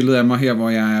er også et billede af mig her, hvor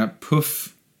jeg er Puff.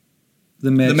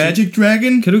 The Magic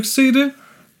Dragon. Kan du ikke se det?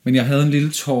 Men jeg havde en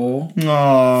lille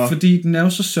tåre. Fordi den er jo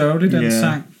så sørgelig, den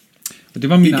sang. Og det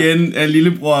var igen er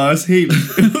lillebror også helt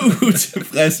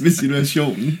utilfreds med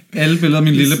situationen. Alle billeder af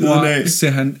min lillebror ser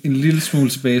han en lille smule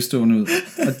tilbagestående ud.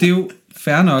 Og det er jo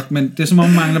fair nok, men det er som om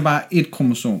man mangler bare et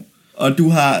kromosom. Og du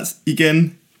har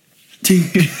igen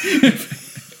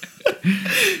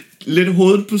lidt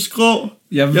hovedet på skrå.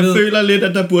 Jeg føler lidt,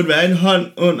 at der burde være en hånd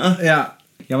under. Ja,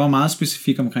 jeg var meget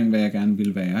specifik omkring, hvad jeg gerne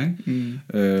ville være. Ikke?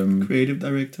 Creative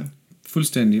director.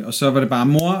 Fuldstændig. Og så var det bare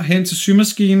mor hen til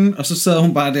symaskinen, og så sad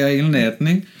hun bare der hele natten,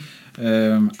 ikke?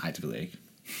 Ej, det ved jeg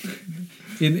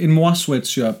ikke. En mor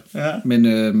sweatshop. Ja. Men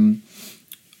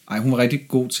hun var rigtig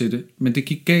god til det. Men det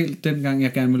gik galt, dengang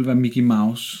jeg gerne ville være Mickey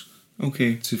Mouse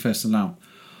til fastelavn.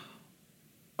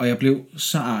 Og jeg blev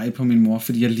så arg på min mor,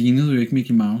 fordi jeg lignede jo ikke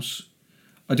Mickey Mouse.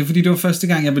 Og det er fordi, det var første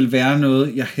gang, jeg ville være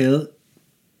noget, jeg havde...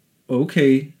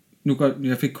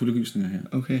 jeg fik kuldegysninger her.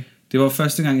 Okay. Det var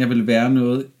første gang, jeg ville være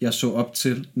noget, jeg så op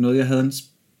til. Noget, jeg havde en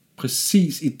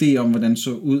præcis idé om, hvordan det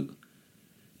så ud.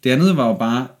 Det andet var jo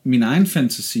bare min egen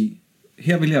fantasi.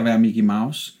 Her ville jeg være Mickey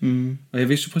Mouse. Og jeg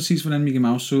vidste jo præcis, hvordan Mickey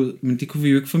Mouse så ud. Men det kunne vi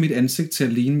jo ikke få mit ansigt til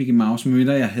at ligne Mickey Mouse,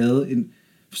 medmindre jeg havde en...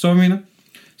 Forstår du, hvad jeg mener?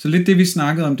 Så lidt det, vi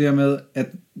snakkede om der med, at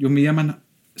jo mere man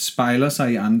spejler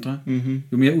sig i andre,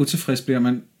 jo mere utilfrieds bliver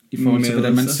man i forhold til,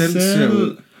 hvordan man selv ser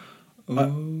ud.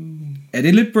 Er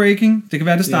det lidt breaking? Det kan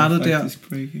være, det startede der.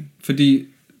 Breaking. Fordi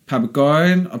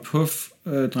papegøjen og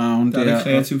puffdragen... Der er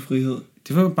kreativ frihed.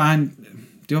 Det var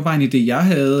bare en idé, jeg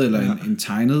havde, eller en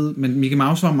tegnet. Men Mickey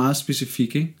Mouse var meget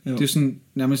specifik, ikke? Jo. Det er sådan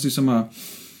nærmest ligesom at...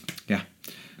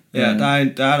 Ja,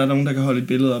 der er nogen, der kan holde et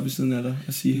billede op i siden af dig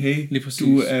og sige, hey,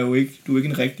 du er ikke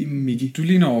en rigtig Mickey. Du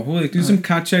ligner overhovedet ikke. Ligesom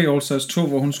Katja i All Stars 2,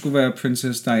 hvor hun skulle være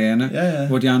Princess Diana,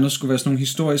 hvor de andre skulle være sådan nogle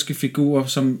historiske figurer,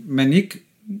 som man ikke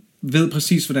ved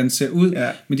præcis, hvordan det ser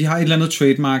ud, men de har et eller andet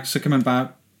trademark, så kan man bare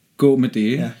gå med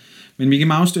det. Ja. Men Mickey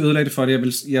Mouse, det ødelagde det for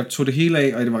det. Jeg tog det hele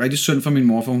af, og det var rigtig synd for min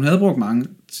mor, for hun havde brugt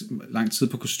lang tid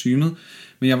på kostymet,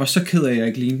 men jeg var så ked af, at jeg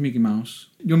ikke lignede Mickey Mouse.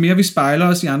 Jo mere vi spejler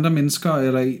os i andre mennesker,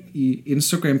 eller i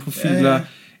Instagram-profiler,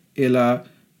 eller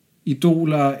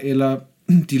idoler, eller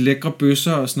de lækre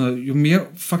bøsser og sådan noget, jo mere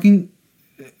fucking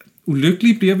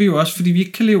ulykkelige bliver vi jo også, fordi vi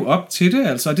ikke kan leve op til det,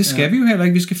 altså, og det skal vi jo heller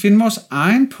ikke. Vi skal finde vores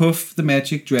egen Puff the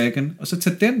Magic Dragon, og så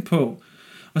tage den på,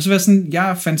 og så være sådan, jeg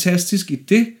er fantastisk i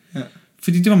det,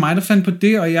 fordi det var mig, der fandt på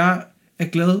det, og jeg er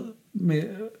glad med,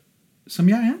 som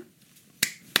jeg er.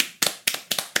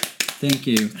 Thank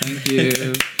you.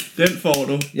 Den får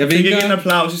du. Jeg fik ikke en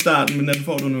applaus i starten, men den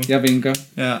får du nu. Jeg vinker.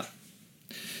 Ja.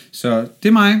 Så det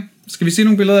er mig. Skal vi se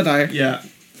nogle billeder af dig? Ja.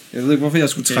 Jeg ved ikke, hvorfor jeg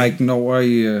skulle trække den over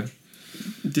i...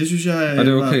 Det synes jeg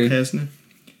er okay. Passende.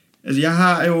 Altså, jeg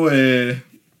har jo...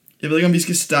 jeg ved ikke, om vi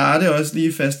skal starte også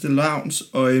lige fastelavns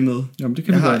øje med. Jamen, det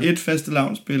kan jeg vi har godt. Et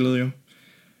fastelavnsbillede jo,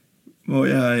 hvor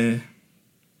jeg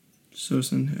så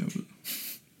sådan her ud.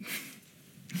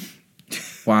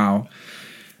 Wow.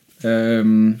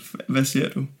 Hvad ser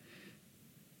du?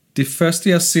 Det første,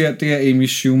 jeg ser, det er Amy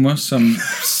Schumer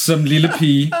som lille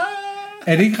pige.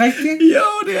 Er det ikke rigtigt?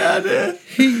 Jo, det er det.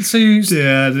 Helt seriøst. Det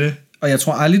er det. Og jeg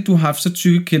tror aldrig, du har haft så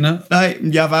tykke kinder. Nej,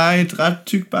 jeg var et ret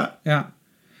tyk barn.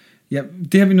 Ja,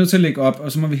 det har vi nødt til at lægge op,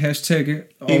 og så må vi hashtagge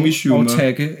og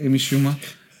tagge Amy Schumer.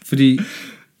 Fordi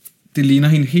det ligner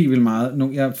hende helt vildt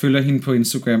meget. Jeg følger hende på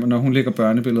Instagram, og når hun lægger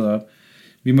børnebilleder op.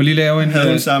 Vi må lige lave en... Havde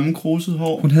hun samme kruset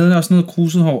hår? Hun havde også noget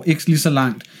kruset hår, ikke lige så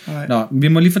langt. Nej. Nå, vi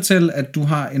må lige fortælle, at du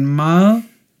har en meget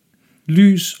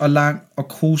lys og lang og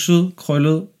kruset,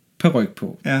 krøllet peryk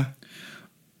på. Ja.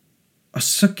 Og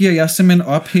så giver jeg simpelthen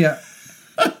op her.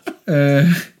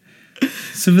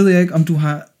 Så ved jeg ikke, om du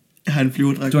har... Jeg har en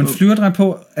flyverdragt på. Du har en flyverdragt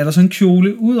på. Er der så en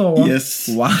kjole udover? Yes.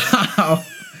 Wow.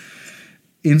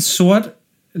 En sort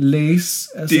lace.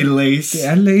 Altså, det er lace. Det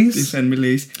er lace. Det er fandme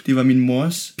lace. Det var min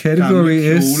mors Category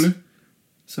gamle kjole,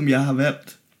 som jeg har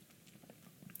valgt.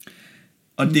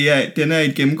 Og den er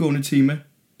et gennemgående tema.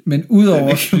 Men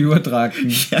udover flyverdragten,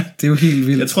 det er jo helt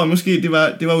vildt. Jeg tror måske, det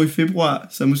var jo i februar,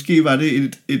 så måske var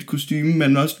det et kostume,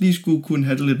 man også lige skulle kunne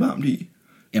have det lidt varmt i.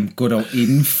 Jamen gå dog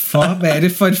indenfor. Hvad er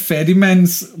det for et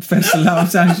fattigmands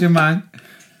fastelavnsarrangement?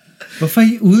 Hvorfor er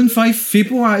I udenfor i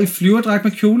februar i flyverdragt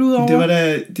med kjole udover?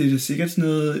 Det er da sikkert sådan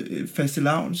noget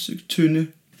fastelavns tynde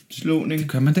slåning. Det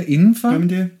gør man da indenfor? Gør man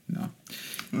det? Nå.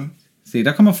 Ja. Se,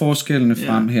 der kommer forskellene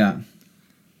frem her.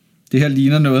 Det her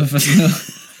ligner noget for sådan noget.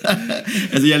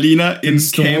 Altså jeg ligner en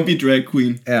campy drag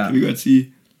queen, kan vi godt sige.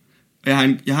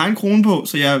 Jeg har en krone på,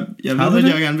 så jeg ved, at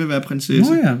jeg gerne vil være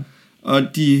prinsesse.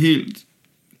 Og de er helt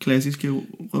klassiske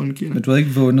rødne kinder. Men du har ikke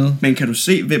vundet. Men kan du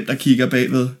se, hvem der kigger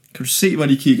bagved? Kan du se, hvor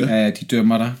de kigger? Ja, de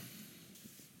dømmer dig.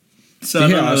 Så det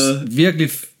her er også virkelig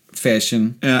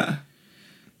fashion. Ja.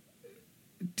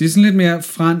 Det er sådan lidt mere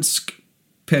fransk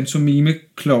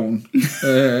pantomime-klovn.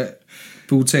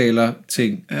 Butaler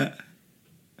ting. Ja.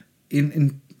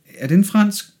 Er det en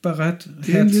fransk baret?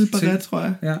 Det er en lille baret, tror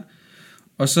jeg. Ja.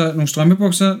 Og så nogle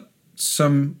strømpebukser,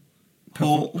 som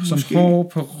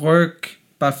hår på ryg,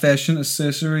 bare fashion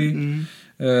accessory,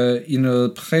 i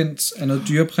noget print, af noget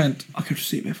dyreprint. Og kan du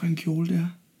se, hvad for en kjole det er?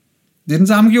 Det er den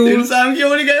samme kjole? Det er den samme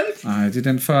kjole igen? Nej, det er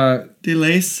den fra... Det er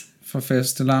lace. Fra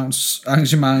fastelavns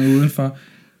arrangement udenfor.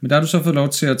 Men der har du så fået lov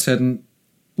til at tage den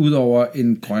ud over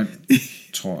en grøn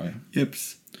trøje.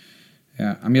 Jeps.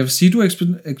 Ja, men jeg vil sige, at du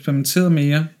har eksperimenteret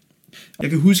mere. Jeg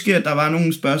kan huske, at der var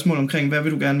nogle spørgsmål omkring, hvad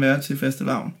vil du gerne være til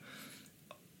fastelavn?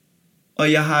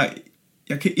 Og jeg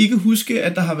kan ikke huske,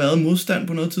 at der har været modstand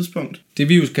på noget tidspunkt. Det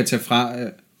vi jo kan tage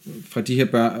fra de her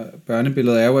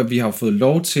børnebilleder, er jo, at vi har fået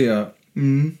lov til at...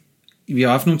 Vi har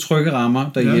haft nogle trygge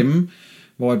rammer derhjemme,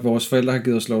 hvor at vores forældre har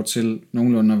givet os lov til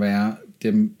nogenlunde at være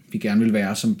dem, vi gerne vil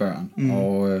være som børn.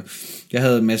 Og jeg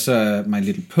havde masser af My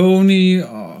Little Pony,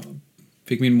 og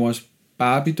fik min mors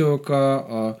Barbie-dukker,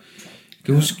 og jeg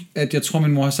kan huske, at jeg tror,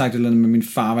 min mor har sagt et eller andet, men min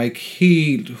far var ikke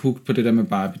helt hooked på det der med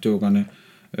Barbie-dukkerne.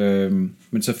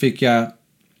 Men så fik jeg...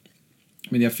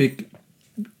 Men jeg fik...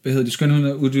 Skønheden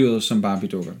af uddyret som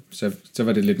Barbie-dukker. Så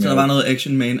var det lidt mere... Så der var noget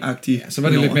Action Man-agtigt. Ja, så var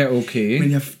det lidt mere okay, ikke?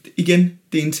 Men igen,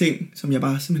 det er en ting, som jeg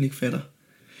bare simpelthen ikke fatter.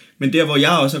 Men der, hvor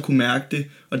jeg også har kunne mærke det,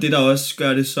 og det, der også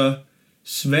gør det så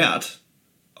svært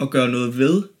at gøre noget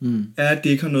ved, er, at det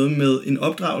ikke har noget med en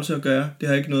opdragelse at gøre. Det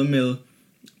har ikke noget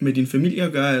med din familie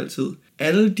at gøre altid.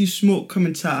 Alle de små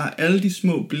kommentarer, alle de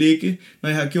små blikke, når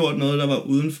jeg har gjort noget, der var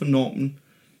uden for normen,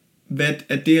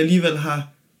 at det alligevel har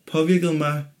påvirket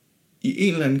mig i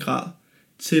en eller anden grad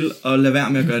til at lade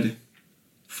være med at gøre det.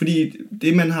 Fordi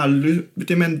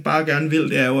det man bare gerne vil,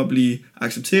 det er jo at blive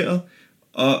accepteret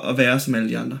og være som alle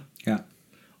de andre. Ja.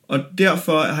 Og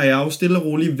derfor har jeg jo stille og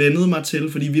roligt vendet mig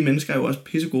til, fordi vi mennesker er jo også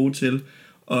pisse gode til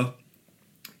at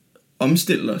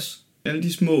omstille os. Alle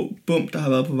de små bump, der har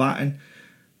været på vejen,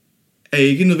 er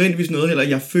ikke nødvendigvis noget heller,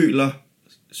 jeg føler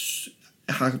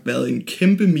har været en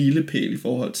kæmpe milepæl i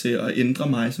forhold til at ændre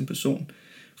mig som person.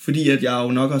 Fordi at jeg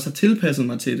jo nok også har tilpasset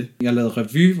mig til det. Jeg lavede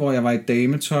revy, hvor jeg var i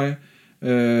dametøj,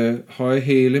 høje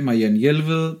hæle, Marianne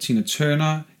Jelved, Tina Turner.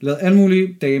 Jeg lavede alle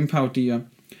mulige dameparodier.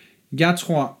 Jeg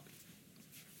tror,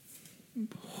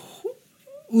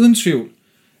 uden tvivl,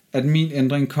 at min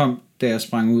ændring kom, da jeg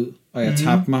sprang ud, og jeg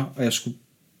tabte mig, og jeg skulle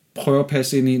prøve at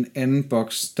passe ind i en anden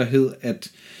boks, der hed,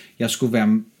 at jeg skulle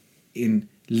være en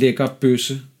lækker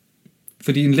bøsse.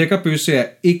 Fordi en lækker bøsse er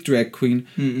ikke drag queen.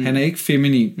 Han er ikke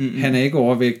feminin. Han er ikke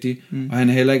overvægtig. Og han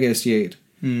er heller ikke asiat.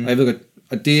 Og jeg ved godt,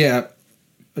 og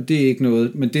det er ikke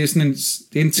noget, men det er sådan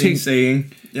en ting.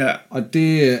 Saying. Yeah. Og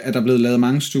det er der blevet lavet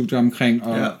mange studier omkring,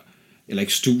 eller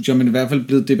ikke studier, men i hvert fald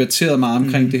blevet debatteret meget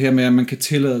omkring det her med, at man kan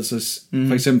tillade sig,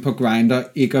 for eksempel på Grindr,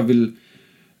 ikke at vil,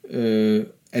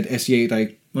 at asiater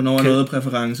ikke... Hvornår er noget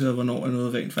præference, og hvornår er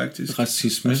noget rent faktisk...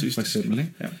 Racisme, for eksempel.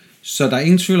 Ikke? Ja. Så der er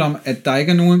ingen tvivl om, at der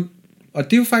ikke er nogen... Og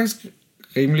det er jo faktisk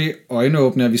rimelig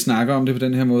øjenåbne, at vi snakker om det på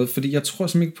den her måde, fordi jeg tror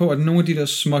simpelthen ikke på, at nogle af de der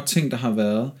små ting, der har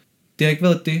været, det har ikke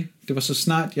været det. Det var så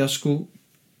snart, jeg skulle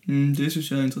det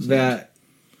synes jeg er interessant. Være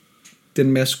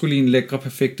den maskuline, lækre,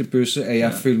 perfekte bøsse, at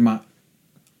jeg følte mig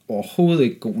overhovedet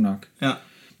ikke god nok. Ja.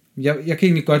 Jeg kan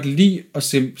egentlig godt lide at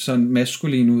se sådan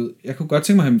maskulin ud. Jeg kunne godt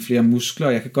tænke mig at have flere muskler,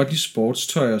 jeg kan godt lide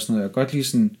sportstøj og sådan noget. Jeg kan godt lide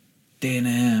sådan, den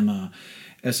er mig.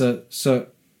 Altså, så...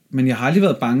 Men jeg har aldrig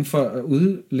været bange for at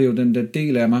udleve den der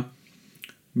del af mig.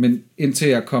 Men indtil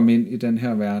jeg kom ind i den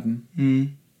her verden.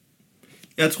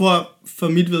 Jeg tror, for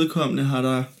mit vedkommende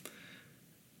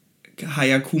har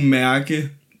jeg kunne mærke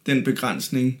den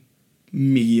begrænsning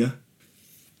mere.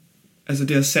 Altså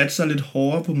det har sat sig lidt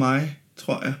hårdere på mig,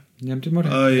 tror jeg. Jamen det må det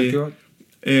have gjort.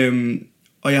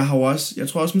 Og jeg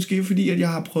tror også måske fordi, at jeg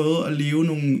har prøvet at leve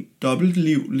nogle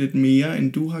dobbeltliv lidt mere,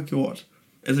 end du har gjort.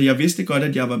 Altså jeg vidste godt,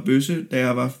 at jeg var bøsse, da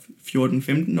jeg var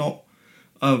 14-15 år,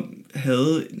 og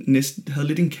havde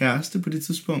lidt en kæreste på det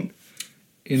tidspunkt.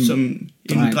 En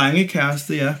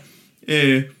drengekæreste, ja.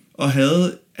 Og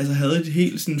havde et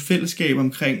helt sådan fællesskab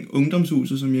omkring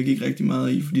ungdomshuset, som jeg gik rigtig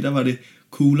meget i, fordi der var det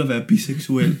cool at være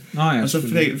biseksuel. Og så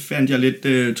fandt jeg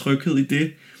lidt tryghed i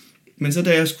det. Men så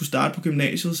da jeg skulle starte på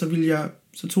gymnasiet,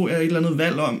 så tog jeg et eller andet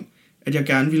valg om, at jeg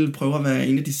gerne ville prøve at være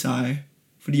en af de seje.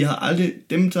 Fordi jeg havde aldrig...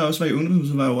 Dem, der også var i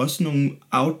ungdomshuset, var jo også nogle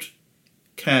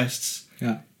outcasts.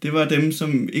 Ja. Det var dem,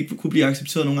 som ikke kunne blive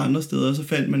accepteret nogen andre steder, og så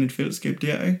fandt man et fællesskab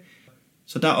der, ikke?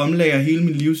 Så der omlagde jeg hele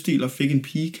min livsstil og fik en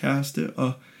pigekæreste,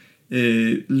 og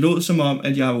lod som om,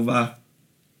 at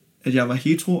jeg var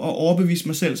hetero, og overbeviste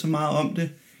mig selv så meget om det,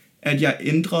 at jeg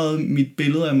ændrede mit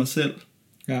billede af mig selv.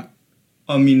 Ja.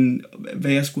 Og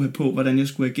hvad jeg skulle have på, hvordan jeg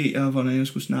skulle agere, hvordan jeg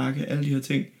skulle snakke, alle de her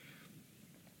ting.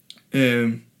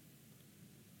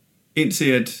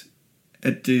 Indtil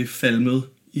at det falmede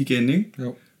igen, ikke?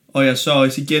 Jo. Og jeg så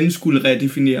også igen skulle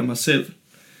redefinere mig selv.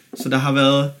 Så der har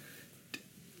været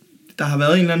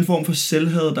en eller anden form for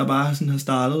selvhed, der bare sådan har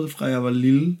startet fra jeg var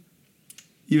lille.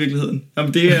 I virkeligheden.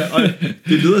 Jamen det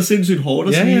lyder sindssygt hårdt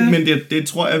at sige, men det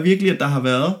tror jeg virkelig, at der har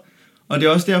været. Og det er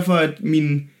også derfor, at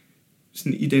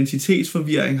sådan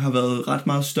identitetsforvirring har været ret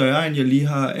meget større, end jeg lige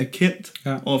har erkendt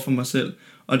over for mig selv.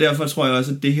 Og derfor tror jeg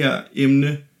også, at det her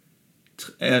emne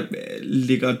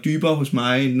ligger dybere hos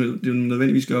mig, end det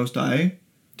nødvendigvis gør hos dig. Ikke?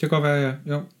 Det kan godt være,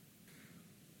 ja. Jo.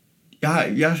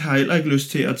 Jeg har heller ikke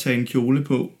lyst til at tage en kjole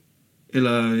på,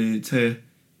 eller tage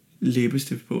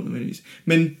læbestift på nødvendigvis.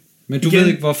 Men du igen, ved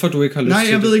ikke, hvorfor du ikke har lyst til det?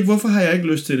 Nej, jeg ved ikke, hvorfor har jeg ikke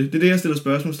lyst til det. Det er det, jeg stiller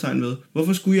spørgsmålstegn ved.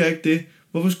 Hvorfor skulle jeg ikke det?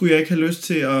 Hvorfor skulle jeg ikke have lyst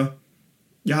til at...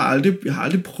 Jeg har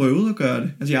aldrig prøvet at gøre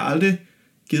det. Altså, jeg har aldrig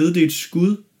givet det et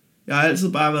skud. Jeg har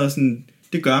altid bare været sådan...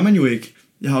 Det gør man jo ikke.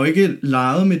 Jeg har jo ikke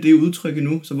leget med det udtryk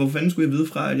endnu, så hvor fanden skulle jeg vide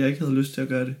fra, at jeg ikke havde lyst til at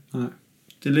gøre det? Nej.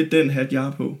 Det er lidt den hat, jeg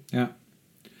har på. Ja.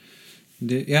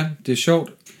 Det er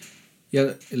sjovt.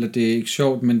 Eller det er ikke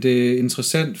sjovt, men det er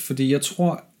interessant, fordi jeg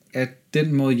tror, at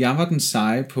den måde, jeg var den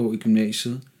seje på i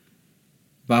gymnasiet,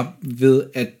 var ved,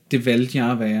 at det valgte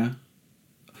jeg at være.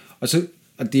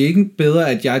 Og det er ikke bedre,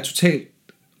 at jeg er totalt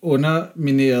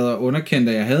undermineret og underkendt,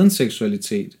 at jeg havde en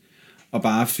seksualitet, og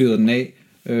bare fyrede den af.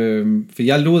 For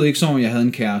jeg lod ikke som om, jeg havde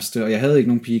en kæreste, og jeg havde ikke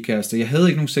nogen pigekæreste, jeg havde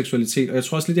ikke nogen seksualitet, og jeg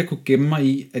tror også lidt, jeg kunne gemme mig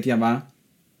i, at jeg var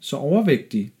så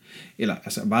overvægtig. Eller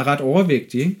altså, var ret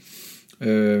overvægtig, ikke?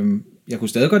 Jeg kunne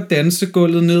stadig godt danse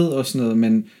gulvet ned og sådan noget,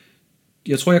 men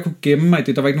jeg tror, jeg kunne gemme mig i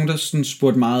det. Der var ikke nogen, der sådan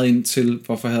spurgte meget ind til,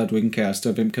 hvorfor havde du ikke en kæreste,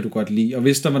 og hvem kan du godt lide? Og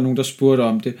hvis der var nogen, der spurgte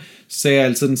om det, sagde jeg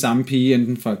altid den samme pige,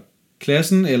 enten fra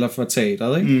klassen eller fra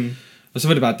teateret, ikke? Mm. Og så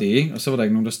var det bare det, ikke? Og så var der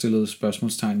ikke nogen, der stillede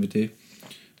spørgsmålstegn ved det.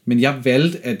 Men jeg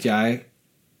valgte, at jeg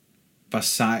var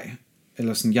sej,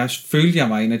 eller sådan, jeg følte, jeg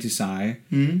var en af de seje.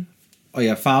 Mm. Og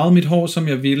jeg farvede mit hår, som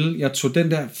jeg ville. Jeg tog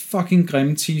den der fucking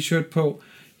grimme t-shirt på.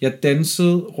 Jeg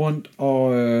dansede rundt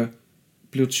og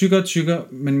blev tykkere og tykkere,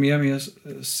 men mere og mere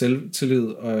selvtillid.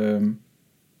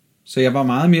 Så jeg var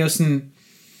meget mere sådan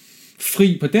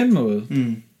fri på den måde.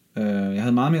 Mm. Jeg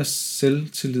havde meget mere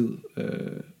selvtillid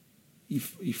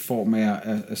i form af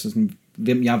altså sådan,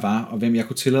 hvem jeg var, og hvem jeg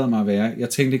kunne tillade mig at være. Jeg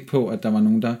tænkte ikke på, at der var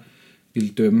nogen, der ville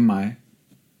dømme mig.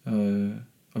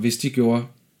 Og hvis de gjorde,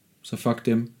 så fuck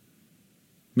dem.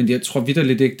 Men jeg tror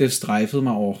vitterligt ikke, det strejfede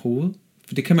mig overhovedet.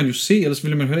 For det kan man jo se, ellers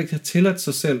ville man heller ikke have tilladt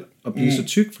sig selv at blive så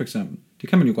tyk, for eksempel. Det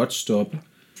kan man jo godt stoppe.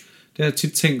 Det har jeg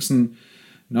tit tænkt sådan,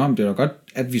 nå, men det var godt,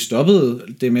 at vi stoppede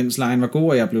det, mens lejen var god,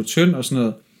 og jeg blev tynd og sådan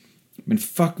noget. Men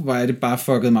fuck, hvor er det bare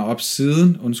fucket mig op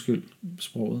siden, undskyld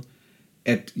sproget,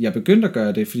 at jeg begyndte at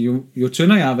gøre det. Fordi jo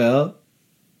tyndere jeg har været,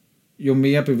 jo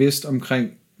mere bevidst omkring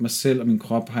mig selv og min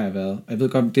krop har jeg været. Og jeg ved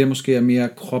godt, det måske er mere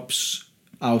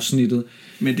kropsafsnittet.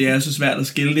 Men det er så svært at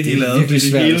skille det hele ad, fordi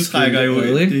det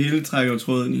hele trækker jo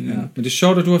tråden i. Ja. Men det er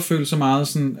sjovt, at du har følt så meget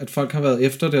sådan, at folk har været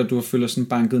efter det, og du har følt sådan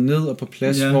banket ned og på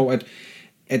plads, hvor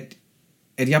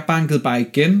at jeg bankede bare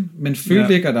igen, men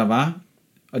følte ikke, at der var.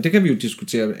 Og det kan vi jo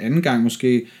diskutere anden gang,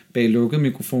 måske bag lukket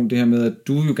mikrofon, det her med, at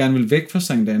du jo gerne vil væk fra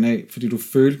Sankt Anna af, fordi du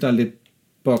følte dig lidt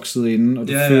bokset inden, og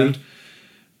du følte,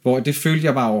 hvor det følte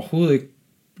jeg bare overhovedet ikke,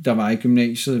 der var i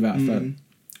gymnasiet i hvert fald.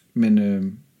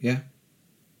 Men ja.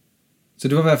 Så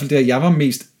det var i hvert fald det, at jeg var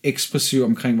mest ekspressiv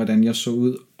omkring, hvordan jeg så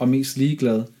ud, og mest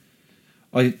ligeglad.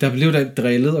 Og der blev der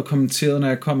drillet og kommenteret, når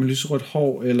jeg kom med lyserødt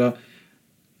hår,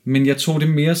 men jeg tog det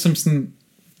mere som sådan,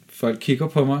 folk kigger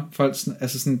på mig, folk sådan,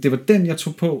 altså sådan, det var den, jeg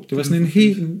tog på. Det var sådan en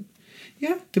helt,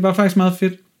 det var faktisk meget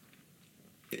fedt.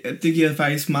 Det giver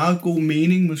faktisk meget god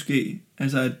mening måske,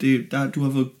 altså at du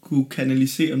har fået kunne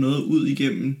kanalisere noget ud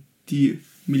igennem de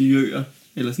miljøer,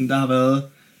 eller sådan, der har været,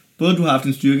 både du har haft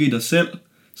en styrke i dig selv,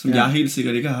 som jeg helt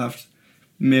sikkert ikke har haft,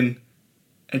 men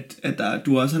at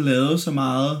du også har lavet så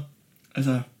meget,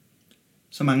 altså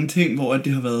så mange ting, hvor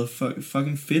det har været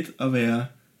fucking fedt at være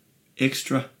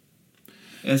ekstra.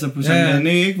 Altså på sådan en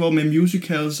ikke? Hvor med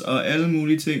musicals og alle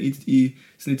mulige ting i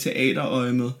sådan et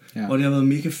teaterøje med, hvor det har været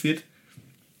mega fedt.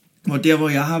 Hvor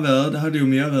jeg har været, der har det jo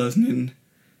mere været sådan en,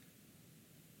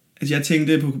 altså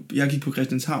jeg gik på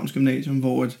Christianshavns Gymnasium,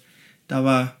 hvor der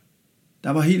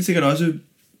var helt sikkert også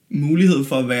mulighed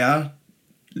for at være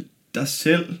dig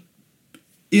selv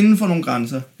inden for nogle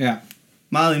grænser. Ja.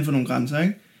 Meget inden for nogle grænser,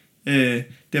 ikke?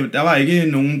 Der var ikke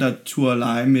nogen, der turde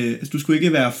lege med, altså du skulle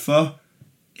ikke være for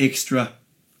ekstra.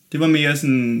 Det var mere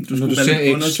sådan, du skulle være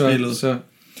lidt underspillet.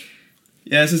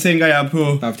 Så tænker jeg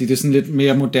på... Bare fordi det er sådan lidt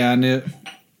mere moderne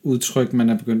udtryk, man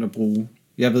er begyndt at bruge.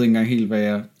 Jeg ved ikke engang helt, hvad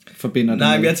jeg forbinder det med.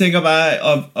 Nej, men jeg tænker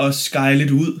bare at skyle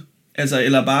lidt ud. Altså,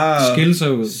 eller bare... Skille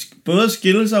sig ud. Både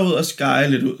skille sig ud og skyle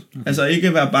lidt ud. Okay. Altså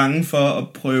ikke være bange for at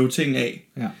prøve ting af.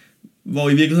 Ja. Hvor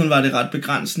i virkeligheden var det ret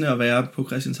begrænsende at være på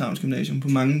Christianshavns Gymnasium på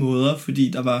mange måder, fordi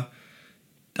der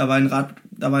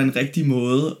var en rigtig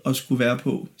måde at skulle være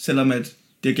på, selvom at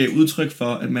det gav udtryk for,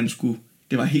 at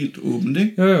det var helt åbent,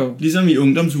 ikke? Jo. Ligesom i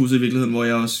ungdomshuset i virkeligheden, hvor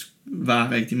jeg også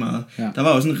var rigtig meget. Ja. Der var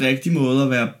også en rigtig måde at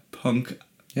være punk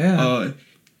og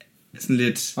sådan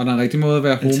lidt... Og der er en rigtig måde at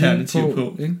være homo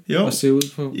på. Ikke? Jo, og se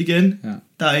ud på. Igen. Ja.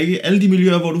 Der er ikke alle de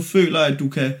miljøer, hvor du føler, at du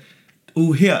kan...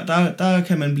 her, der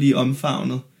kan man blive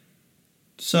omfavnet.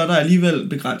 Så er der alligevel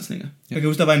begrænsninger. Ja. Jeg kan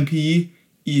huske, der var en pige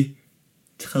i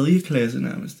 3. klasse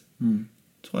nærmest,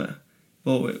 tror jeg,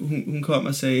 hvor hun kom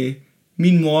og sagde,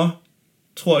 min mor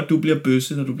tror, at du bliver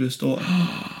bøsse, når du bliver stor.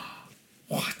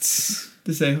 What?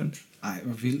 Det sagde hun. Ej,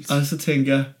 hvor vildt. Og så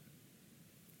tænkte jeg,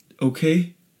 okay.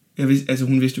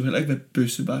 Hun vidste jo heller ikke, hvad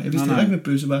bøsse var. Jeg vidste heller ikke, hvad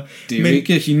bøsse var. Det er jo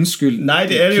ikke hendes skyld. Nej,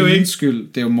 det er det jo ikke. Skyld.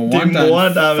 Det er jo moren, det er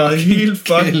moren, der har været helt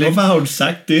fuck. Hvorfor har hun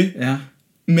sagt det? Ja.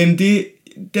 Men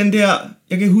den der,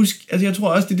 jeg kan huske, altså jeg tror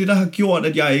også, det er det, der har gjort,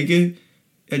 at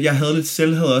jeg havde lidt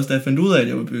selvhed også, da jeg fandt ud af, at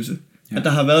jeg var bøsse. Ja. At der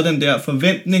har været den der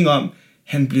forventning om,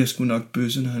 han bliver sgu nok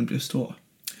bøsse, når han bliver stor.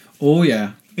 Ja.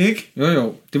 Ikke?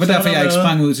 Jo. Det var så derfor, jeg ikke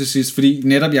sprang ud til sidst, fordi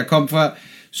netop jeg kom fra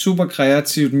super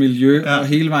kreativt miljø og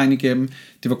hele vejen igennem.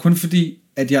 Det var kun fordi,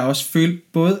 at jeg også følte,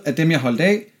 både at dem, jeg holdt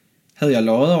af, havde jeg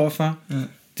lovet overfor. Ja.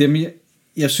 Dem,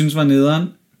 jeg synes var nederen.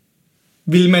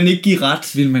 Vil man ikke give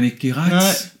ret? Nej.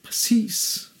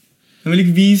 Præcis. Man vil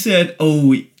ikke vise, at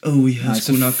I har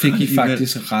sgu nok fik I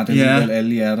faktisk ret alligevel,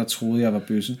 alle jer, der troede, jeg var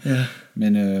bøsse. Ja.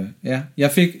 Men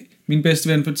jeg fik min bedste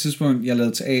ven på et tidspunkt, jeg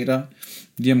lavede teater,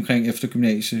 lige omkring efter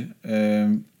gymnasie.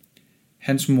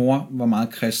 Hans mor var meget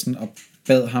kristen, og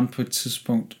bad ham på et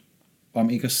tidspunkt om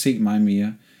ikke at se mig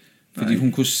mere. Fordi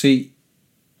hun kunne se,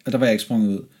 og der var jeg ikke sprunget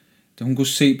ud, da hun kunne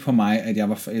se på mig, at jeg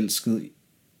var forelsket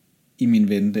i min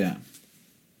ven der.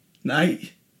 Nej.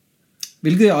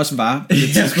 Hvilket jeg også var.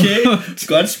 Okay,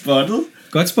 godt spottet.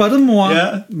 Godt spottet, mor.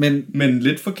 Ja, men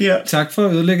lidt forkert. Tak for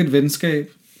at ødelægge et venskab.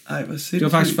 Ej, hvor sindssygt. Det var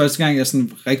faktisk første gang, jeg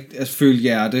sådan rigtig følte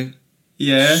hjerte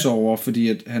sover, fordi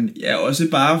at han... Ja, også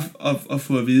bare at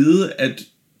få at vide, at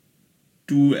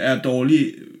du er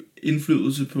dårlig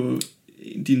indflydelse på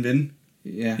din ven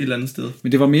et eller andet sted.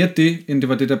 Men det var mere det, end det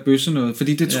var det der bøsse noget.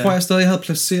 Fordi det tror jeg stadig, jeg havde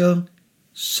placeret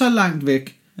så langt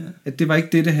væk, at det var ikke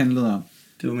det handlede om.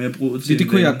 Det var mere brudet til det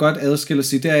kunne jeg godt adskille og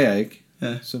sige, det er jeg ikke.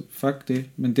 Ja. Så fuck det.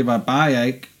 Men det var bare, at jeg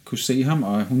ikke kunne se ham,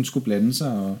 og hun skulle blande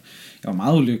sig, og jeg var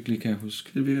meget ulykkelig, kan jeg huske.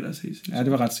 Det virker da sindssygt. Ja,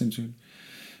 det var ret sindssygt.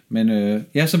 Men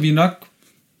så vi er nok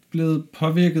blevet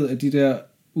påvirket af de der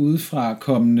udefra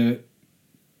kommende,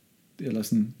 eller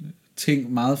sådan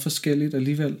ting meget forskelligt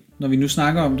alligevel, når vi nu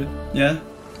snakker om det. Ja. Er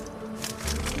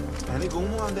han ikke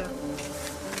homoren der?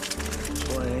 Det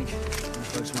tror jeg ikke. Han er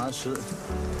faktisk meget sød.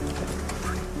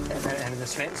 Han er med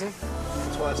svans, ikke?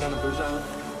 Jeg tror altså, han er bøsse.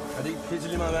 Er det ikke pisse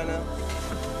lige meget, hvad han er?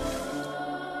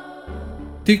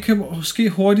 Det kan måske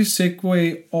hurtigt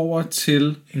segway over til...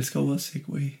 Jeg elsker ordet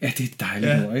segway. Ja, det er et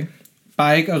dejligt ord, ikke?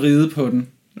 Bare ikke at ride på den.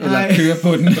 Eller køre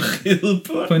på den. Ride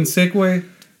på den. På en segway.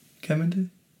 Kan man det?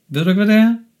 Ved du ikke, hvad det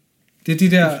er? Det er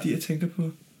de der... Det er fordi, jeg tænker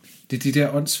på... Det er de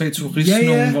der åndssvage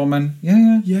turistnogen, hvor man...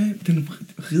 Ja, den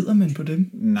rider man på dem?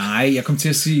 Nej, jeg kom til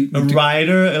at sige... A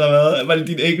rider, eller hvad? Var det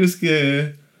din engelske...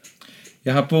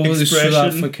 Jeg har boet i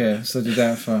Sydafrika, så det er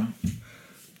derfor...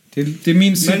 Det er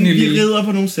min signal. Men vi rider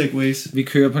på nogle segways. Vi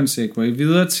kører på en segway.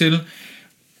 Videre til...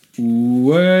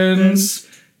 Ugens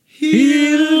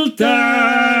Hilda.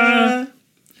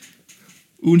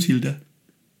 Ugens Hilda.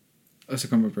 Og så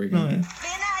kommer breaking. Nå, ja.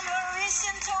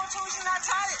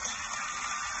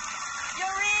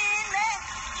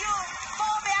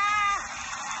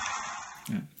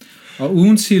 Og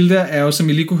ugens Hilda er jo, som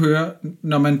I lige kunne høre,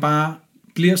 når man bare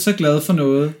bliver så glad for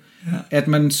noget, at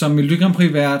man som Melodi Grand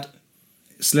Prix vært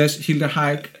 / Hilda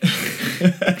Haik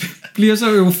bliver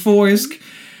så euforisk,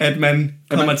 at man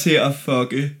kommer til at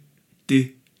fucke det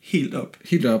helt op.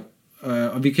 Helt op.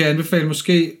 Og vi kan anbefale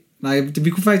måske... Nej, vi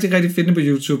kunne faktisk ikke rigtig finde det på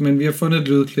YouTube, men vi har fundet et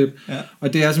lydklip. Ja.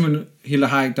 Og det er simpelthen Hilda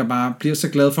Haik, der bare bliver så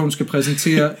glad for, at hun skal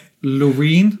præsentere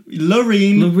Loreen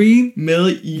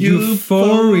med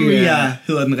Euphoria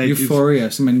hedder den rigtigt. Euphoria,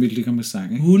 som man virkelig kommer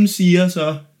sang. Ikke? Hun siger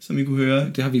så, som I kunne høre.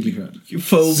 Det har vi lige hørt.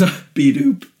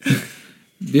 Ufobidub.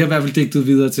 Vi har i hvert fald digtet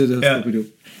videre til det. Ja.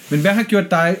 Men hvad har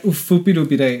gjort dig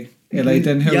ufobidub i dag? Eller i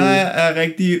den her uge? Jeg er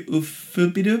rigtig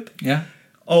ufobidub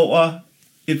over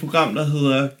et program, der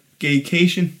hedder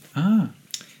Gaycation.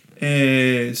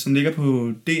 Som ligger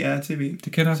på DR-TV.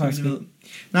 Det kender jeg faktisk ikke.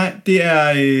 Nej, det er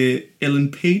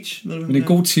Ellen Page. Ved du, men det er en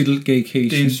god titel, Gaycation.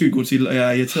 Det er en sygt god titel, og jeg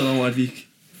er irriteret over, at vi ikke...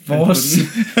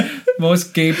 Vores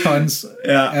gay puns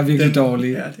er virkelig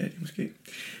dårlige. Ja, det er de måske.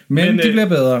 Men de bliver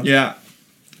bedre. Ja.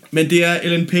 Men det er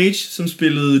Ellen Page, som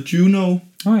spillede Juno.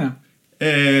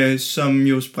 Som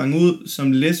jo sprang ud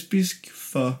som lesbisk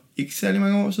for ikke særlig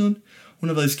mange år siden. Hun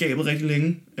har været i skabet rigtig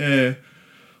længe.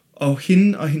 Og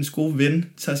hende og hendes gode ven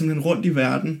tager simpelthen rundt i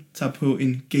verden, tager på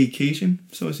en gaycation,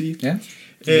 så at sige. Ja,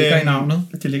 det ligger i navnet.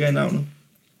 Det ligger i navnet.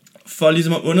 For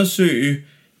ligesom at undersøge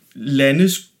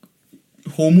landes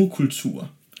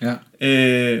homokultur. Ja.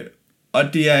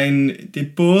 Og det er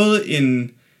både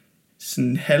en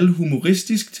sådan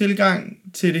halvhumoristisk tilgang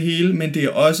til det hele, men der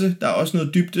er også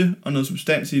noget dybde og noget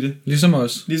substans i det. Ligesom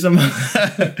os.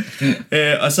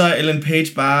 Og så er Ellen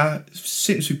Page bare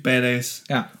sindssygt badass.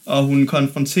 Ja. Og hun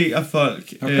konfronterer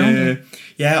folk. Okay.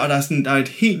 Ja, og der er et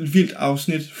helt vildt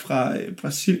afsnit fra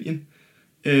Brasilien,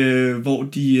 hvor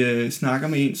de snakker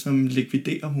med en, som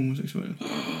likviderer homoseksuelle.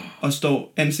 Og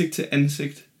står ansigt til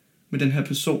ansigt med den her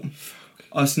person.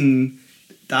 Og sådan,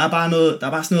 der er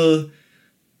bare sådan noget,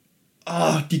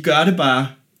 de gør det bare,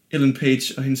 Ellen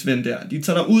Page og hendes ven der. De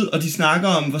tager derud, og de snakker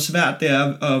om, hvor svært det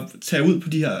er at tage ud på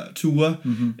de her ture,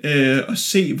 og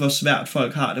se, hvor svært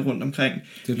folk har det rundt omkring.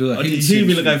 Det lyder og de er helt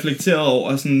vildt reflekteret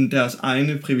over sådan, deres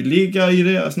egne privilegier i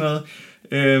det, og sådan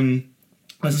noget.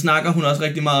 Og så snakker hun også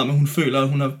rigtig meget om, at hun føler, at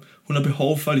hun har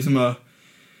behov for ligesom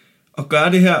at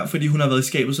gøre det her, fordi hun har været i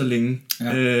skabet så længe.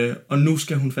 Ja. Og nu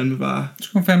skal hun fandme bare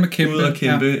kæmpe, ud og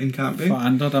kæmpe en kamp. Ikke? For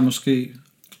andre, der måske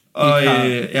og,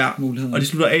 har muligheden. Og de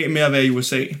slutter af med at være i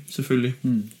USA, selvfølgelig.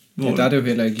 Hvor der er det jo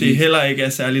heller ikke det heller ikke er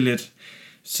særlig let.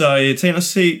 Så tag ind og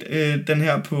se den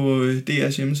her på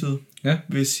DR's hjemmeside. Ja.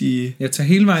 Hvis I... Ja, tag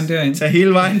hele vejen derind. Tag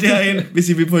hele vejen derind, hvis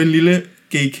I vil på en lille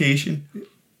gaycation.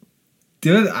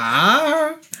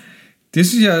 Det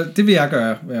synes jeg, det vil jeg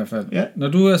gøre i hvert fald. Ja. Når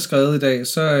du har skrevet i dag,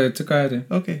 så gør jeg det.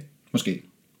 Okay. Måske.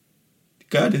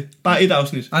 Gør det. Bare et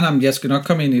afsnit. Nej, men jeg skal nok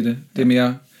komme ind i det. Det er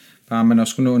mere bare, man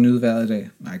også skulle nå at nyde vejret i dag.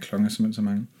 Nej, klokken er simpelthen så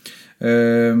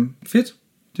mange. Fedt.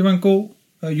 Det var en god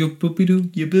yubidu.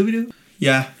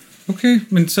 Ja. Okay,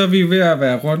 men så er vi ved at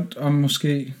være rundt om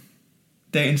måske...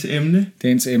 Dagens emne.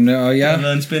 Og det har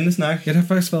været en spændende snak. Ja, det har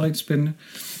faktisk været rigtig spændende.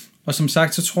 Og som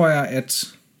sagt, så tror jeg, at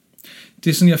det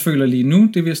er sådan, jeg føler lige nu,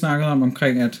 det vi har snakket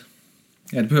omkring, at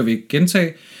det behøver vi ikke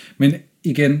gentage, men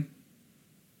igen,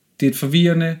 det er et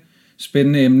forvirrende,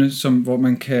 spændende emne, hvor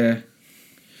man kan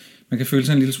føle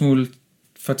sig en lille smule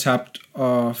fortabt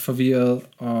og forvirret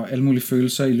og alle mulige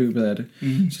følelser i løbet af det. Så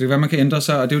det kan være, man kan ændre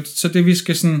sig, og det er jo så det, vi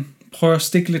skal sådan prøve at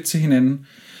stikke lidt til hinanden,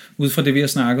 ud fra det, vi har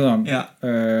snakket om. Ja.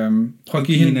 Prøv at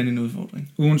give hinanden en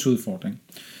udfordring. Ugens udfordring.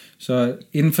 Så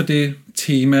inden for det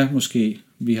tema, måske,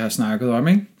 vi har snakket om,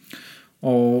 ikke?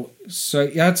 Og så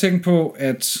jeg har tænkt på,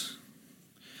 at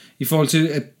i forhold til,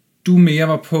 at du mere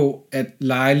var på at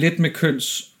lege lidt med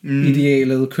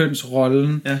kønsidealet,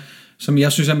 kønsrollen, som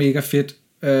jeg synes er mega fedt,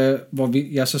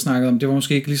 hvor jeg så snakkede om, det var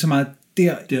måske ikke lige så meget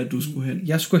der du skulle hen.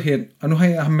 Jeg skulle hen, og nu har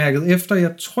jeg mærket efter,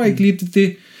 jeg tror ikke lige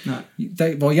det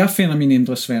hvor jeg finder min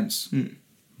indre svans.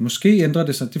 Måske ændrer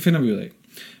det sig, det finder vi ud af.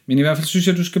 Men i hvert fald synes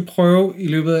jeg, du skal prøve i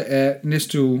løbet af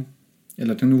næste uge,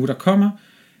 eller den uge, der kommer,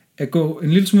 at gå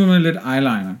en lille smule med lidt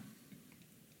eyeliner.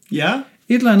 Ja.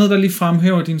 Et eller andet, der lige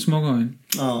fremhæver dine smukke øjne.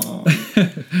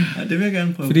 Ja, det vil jeg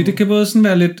gerne prøve. Fordi det kan både sådan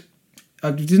være lidt,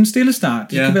 og det er en stille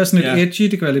start, det kan være sådan lidt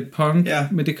edgy, det kan være lidt punk,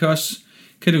 men det kan også,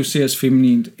 kan det jo ses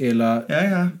feminint,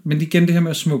 eller, men igen det her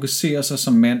med at smukkesere sig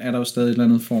som mand, er der jo stadig et eller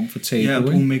andet form for tabu. Ja,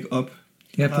 brug make-up.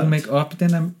 Ja, brug make-up,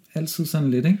 den er altid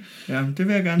sådan lidt, ikke? Ja, det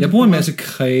vil jeg gerne. Jeg bruger en masse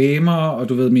cremer, og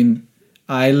du ved, min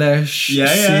eyelash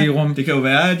serum. Det kan jo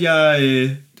være, at jeg...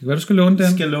 det kan være, du skal låne den.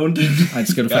 Nej, det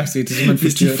skal du faktisk ikke. Det er simpelthen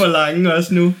hvis de er for lange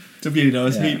også nu, så bliver det da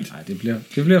også helt... Nej,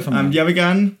 det bliver for meget. Jeg vil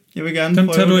gerne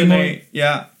prøve den af.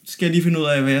 Ja, skal jeg lige finde ud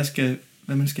af,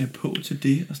 hvad man skal have på til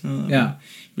det, og sådan noget. Ja.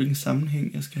 Hvilken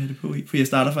sammenhæng jeg skal have det på i. For jeg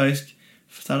starter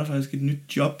faktisk et nyt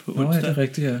job på onsdag. Ja, det er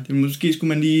rigtigt, ja. Måske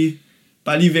skulle man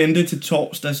bare lige vente til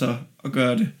torsdag så, og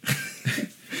gøre det.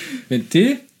 Men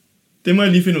det må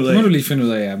jeg lige finde ud af. Det må du lige finde ud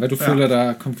af, hvad du føler dig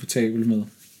er komfortabel med.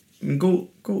 En god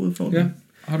udfordring. Ja.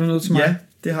 Har du noget til mig? Ja,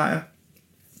 det har jeg.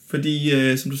 Fordi,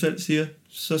 som du selv siger,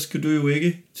 så skal du jo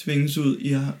ikke tvinges ud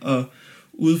i at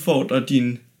udfordre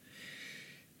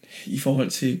i forhold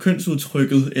til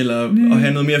kønsudtrykket, eller at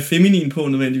have noget mere feminin på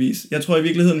nødvendigvis. Jeg tror i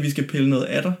virkeligheden, vi skal pille noget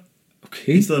af dig.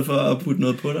 Okay. I stedet for at putte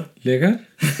noget på dig. Lækkert.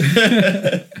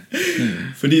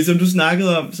 Fordi som du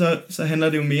snakkede om, så handler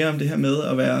det jo mere om det her med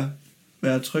at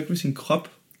være tryg ved sin krop.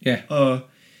 Ja. Og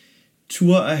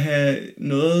turde at have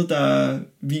noget, der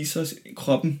viser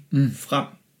kroppen frem.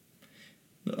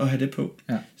 Og have det på.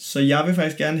 Ja. Så jeg vil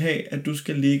faktisk gerne have, at du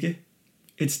skal ligge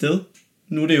et sted.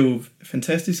 Nu er det jo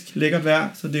fantastisk lækkert vejr,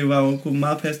 så det var jo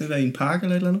meget passende at være i en park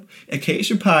eller et eller andet.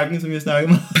 Akaciaparken, som jeg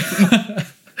snakkede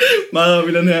meget om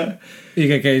i den her.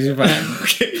 Ikke Akaciaparken.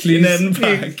 Okay, en anden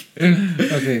park.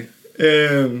 Okay.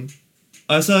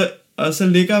 Og så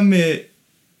ligger med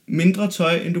mindre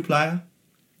tøj, end du plejer.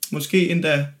 Måske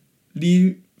endda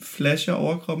lige flasher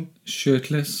overkroppen.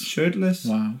 Shirtless.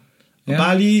 Wow. Og Ja.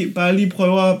 bare lige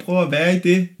prøve at være i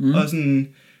det, og sådan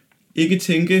ikke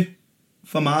tænke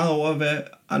for meget over, hvad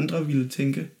andre ville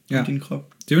tænke om din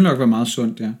krop. Det vil nok være meget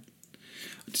sundt, ja.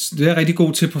 Det er rigtig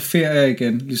god til på ferie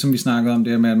igen, ligesom vi snakkede om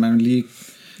det med, at man lige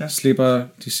slipper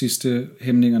de sidste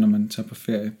hæmninger, når man tager på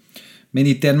ferie. Men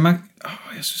i Danmark,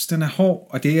 jeg synes, den er hård,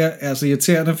 og det er altså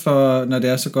irriterende, for, når det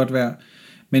er så godt vejr.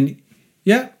 Men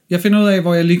ja, jeg finder ud af,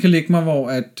 hvor jeg lige kan lægge mig, hvor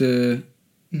at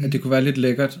det kunne være lidt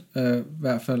lækkert, i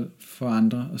hvert fald for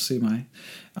andre at se mig.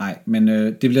 Nej, men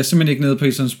det bliver simpelthen ikke nede på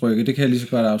Islands Brygge, det kan jeg lige så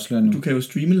godt afsløre nu. Du kan jo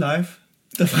streame live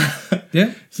derfra. Ja,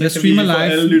 jeg streamer live. Så kan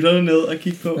vi få alle lytterne ned og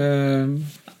kigge på.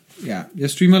 Ja, jeg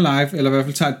streamer live, eller i hvert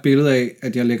fald tager et billede af,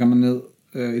 at jeg lægger mig ned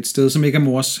et sted, som ikke er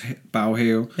mors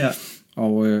baghave,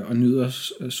 og nyder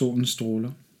solens stråler.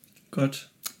 Godt.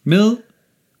 Med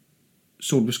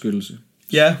solbeskyttelse.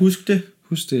 Ja, husk det.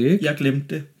 Husk det, ikke? Jeg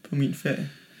glemte det på min ferie.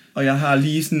 Og jeg har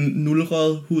lige sådan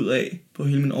nulrød hud af på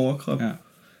hele min overkrop. Ja.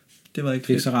 Det var ikke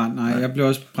fedt. Nej, jeg blev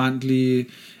også brændt lige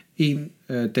en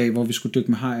dag, hvor vi skulle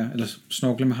dykke med hajer, eller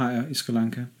snorkle med hajer i Sri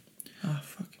Lanka.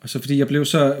 Fuck. Og så fordi jeg blev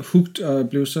så hooked, og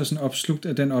blev så sådan opslugt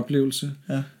af den oplevelse.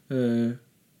 Ja.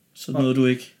 Så nåede du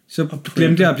ikke. Så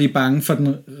glemte jeg at blive bange for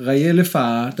den reelle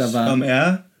fare, der var... Som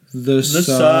er... The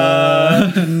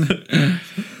sun.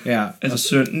 Ja. Altså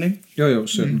sønnen, ikke? Jo,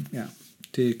 sønnen. Ja.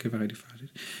 Det kan være rigtig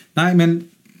farligt. Nej, men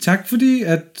tak fordi,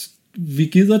 at vi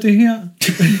gider det her.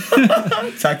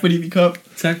 Tak fordi vi kom.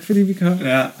 Tak fordi vi kom.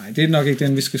 Ja. Nej, det er nok ikke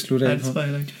den, vi skal slutte af på.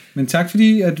 Ikke. Men tak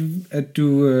fordi, at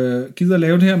du gider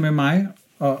lave det her med mig,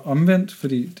 og omvendt,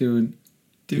 fordi det er jo en...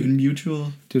 Det er jo en mutual.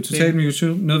 Det er jo totalt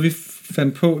mutual. Noget vi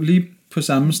fandt på lige på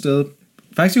samme sted.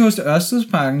 Faktisk hos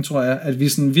Ørstedsparken, tror jeg, at vi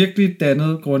sådan virkelig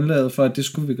dannede grundlaget for, at det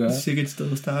skulle vi gøre. Sikkert et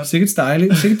sted at starte.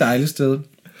 Sikkert dejligt sted.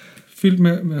 Fyldt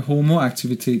med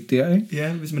homoaktivitet der, ikke?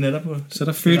 Ja, hvis man er der på. Så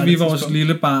der fødte vi vores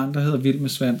lille barn, der hedder Vild med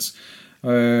Svans.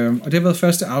 Og det har været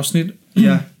første afsnit.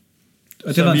 Ja.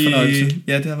 Og det har været en fornøjelse.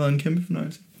 Ja, det har været en kæmpe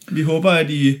fornøjelse. Vi håber, at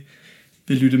I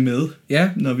vil lytte med,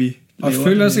 når vi og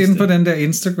følg os inde på den der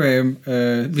Instagram,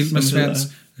 Vild med Svans.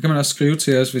 Så kan man også skrive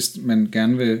til os, hvis man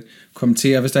gerne vil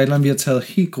kommentere, hvis der er et eller andet, vi har taget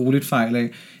helt grueligt fejl af.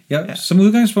 Som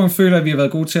udgangspunkt føler jeg, at vi har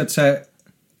været gode til at tage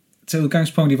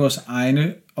udgangspunkt i vores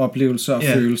egne oplevelser og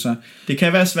følelser. Det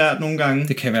kan være svært nogle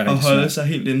gange at holde sig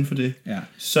helt inden for det. Ja.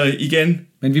 Så igen,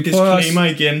 men vi disclaimer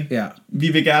igen. Ja.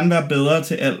 Vi vil gerne være bedre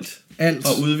til alt.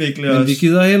 Og udvikle os. Men vi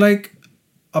gider heller ikke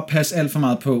at passe alt for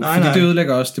meget på, fordi det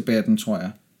ødelægger også debatten, tror jeg.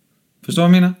 Forstår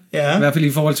du, mener? Ja. I hvert fald i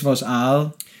forhold til vores eget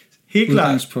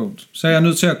udgangspunkt. Klart. Så er jeg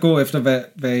nødt til at gå efter,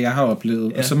 hvad jeg har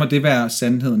oplevet, og så må det være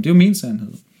sandheden. Det er jo min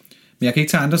sandhed. Men jeg kan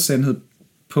ikke tage andres sandhed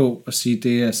på og sige,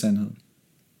 det er sandhed.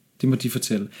 Det må de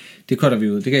fortælle. Det cutter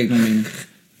vi ud. Det kan ikke nogen mening.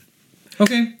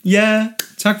 Okay. Ja.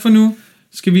 Tak for nu.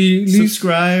 Skal vi lige...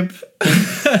 Subscribe.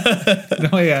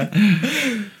 Nå ja.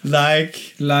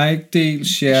 Like, del,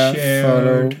 share,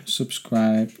 follow,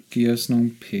 subscribe. Giv os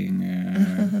nogle penge.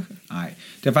 Nej.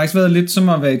 Det har faktisk været lidt som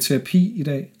at være i terapi i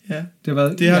dag. Ja. Det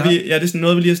er sådan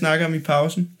noget, vi lige har snakket om i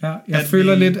pausen. Ja, jeg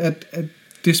føler lidt, at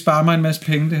det sparer mig en masse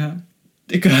penge, det her.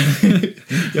 Det gør det.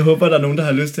 Jeg håber, der er nogen, der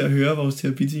har lyst til at høre vores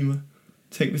terapitimer.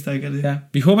 Tænk, hvis der ikke er det. Ja.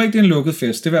 Vi håber ikke, det er en lukket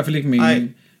fest. Det er i hvert fald ikke meningen.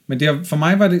 Men for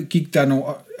mig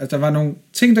der var nogle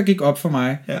ting, der gik op for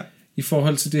mig, i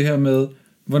forhold til det her med,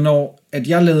 hvornår at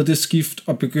jeg lavede det skift,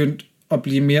 og begyndte at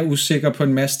blive mere usikker på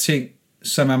en masse ting,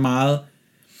 som er meget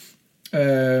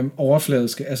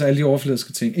overfladiske, altså alle de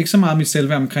overfladiske ting. Ikke så meget mit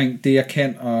selvværd omkring det, jeg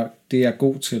kan, og det, jeg er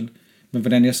god til, men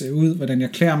hvordan jeg ser ud, hvordan jeg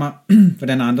klæder mig,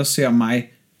 hvordan andre ser mig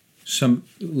som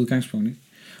udgangspunkt. Ikke?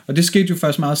 Og det skete jo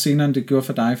først meget senere, end det gjorde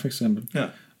for dig, for eksempel. Ja.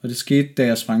 Og det skete, da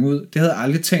jeg sprang ud. Det havde jeg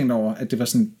aldrig tænkt over, at det var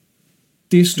sådan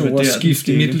det store skift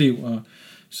i mit liv. Og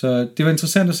så det var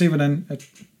interessant at se, hvordan... At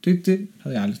det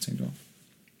havde jeg aldrig tænkt over.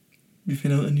 Vi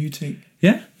finder ud af nye ting.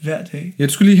 Ja. Hver dag. Ja,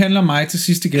 det skulle lige handle om mig til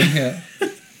sidst igen her.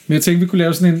 Men jeg tænkte, vi kunne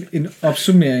lave sådan en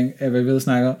opsummering af, hvad vi havde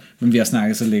snakket om. Men vi har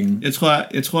snakket så længe.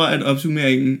 Jeg tror, at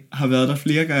opsummeringen har været der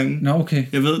flere gange. Nå, okay.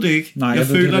 Jeg ved det ikke. Nej, jeg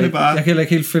føler det bare. Jeg kan heller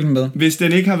ikke helt følge med. Hvis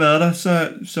den ikke har været der, så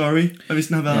sorry. Og hvis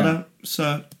den har været der,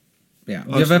 så... Ja,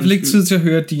 vi har i hvert fald ikke tid til at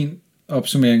høre din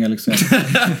opsummering, Alexander.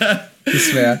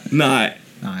 Desværre. Nej.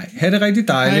 Ha' det rigtig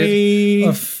dejligt.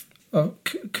 Og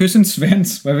kys en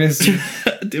svans, hvad vil jeg sige?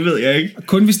 Det ved jeg ikke.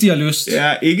 Kun hvis de har lyst.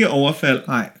 Ja, ikke overfald.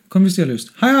 Nej, kun hvis de har lyst.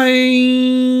 Hej hej!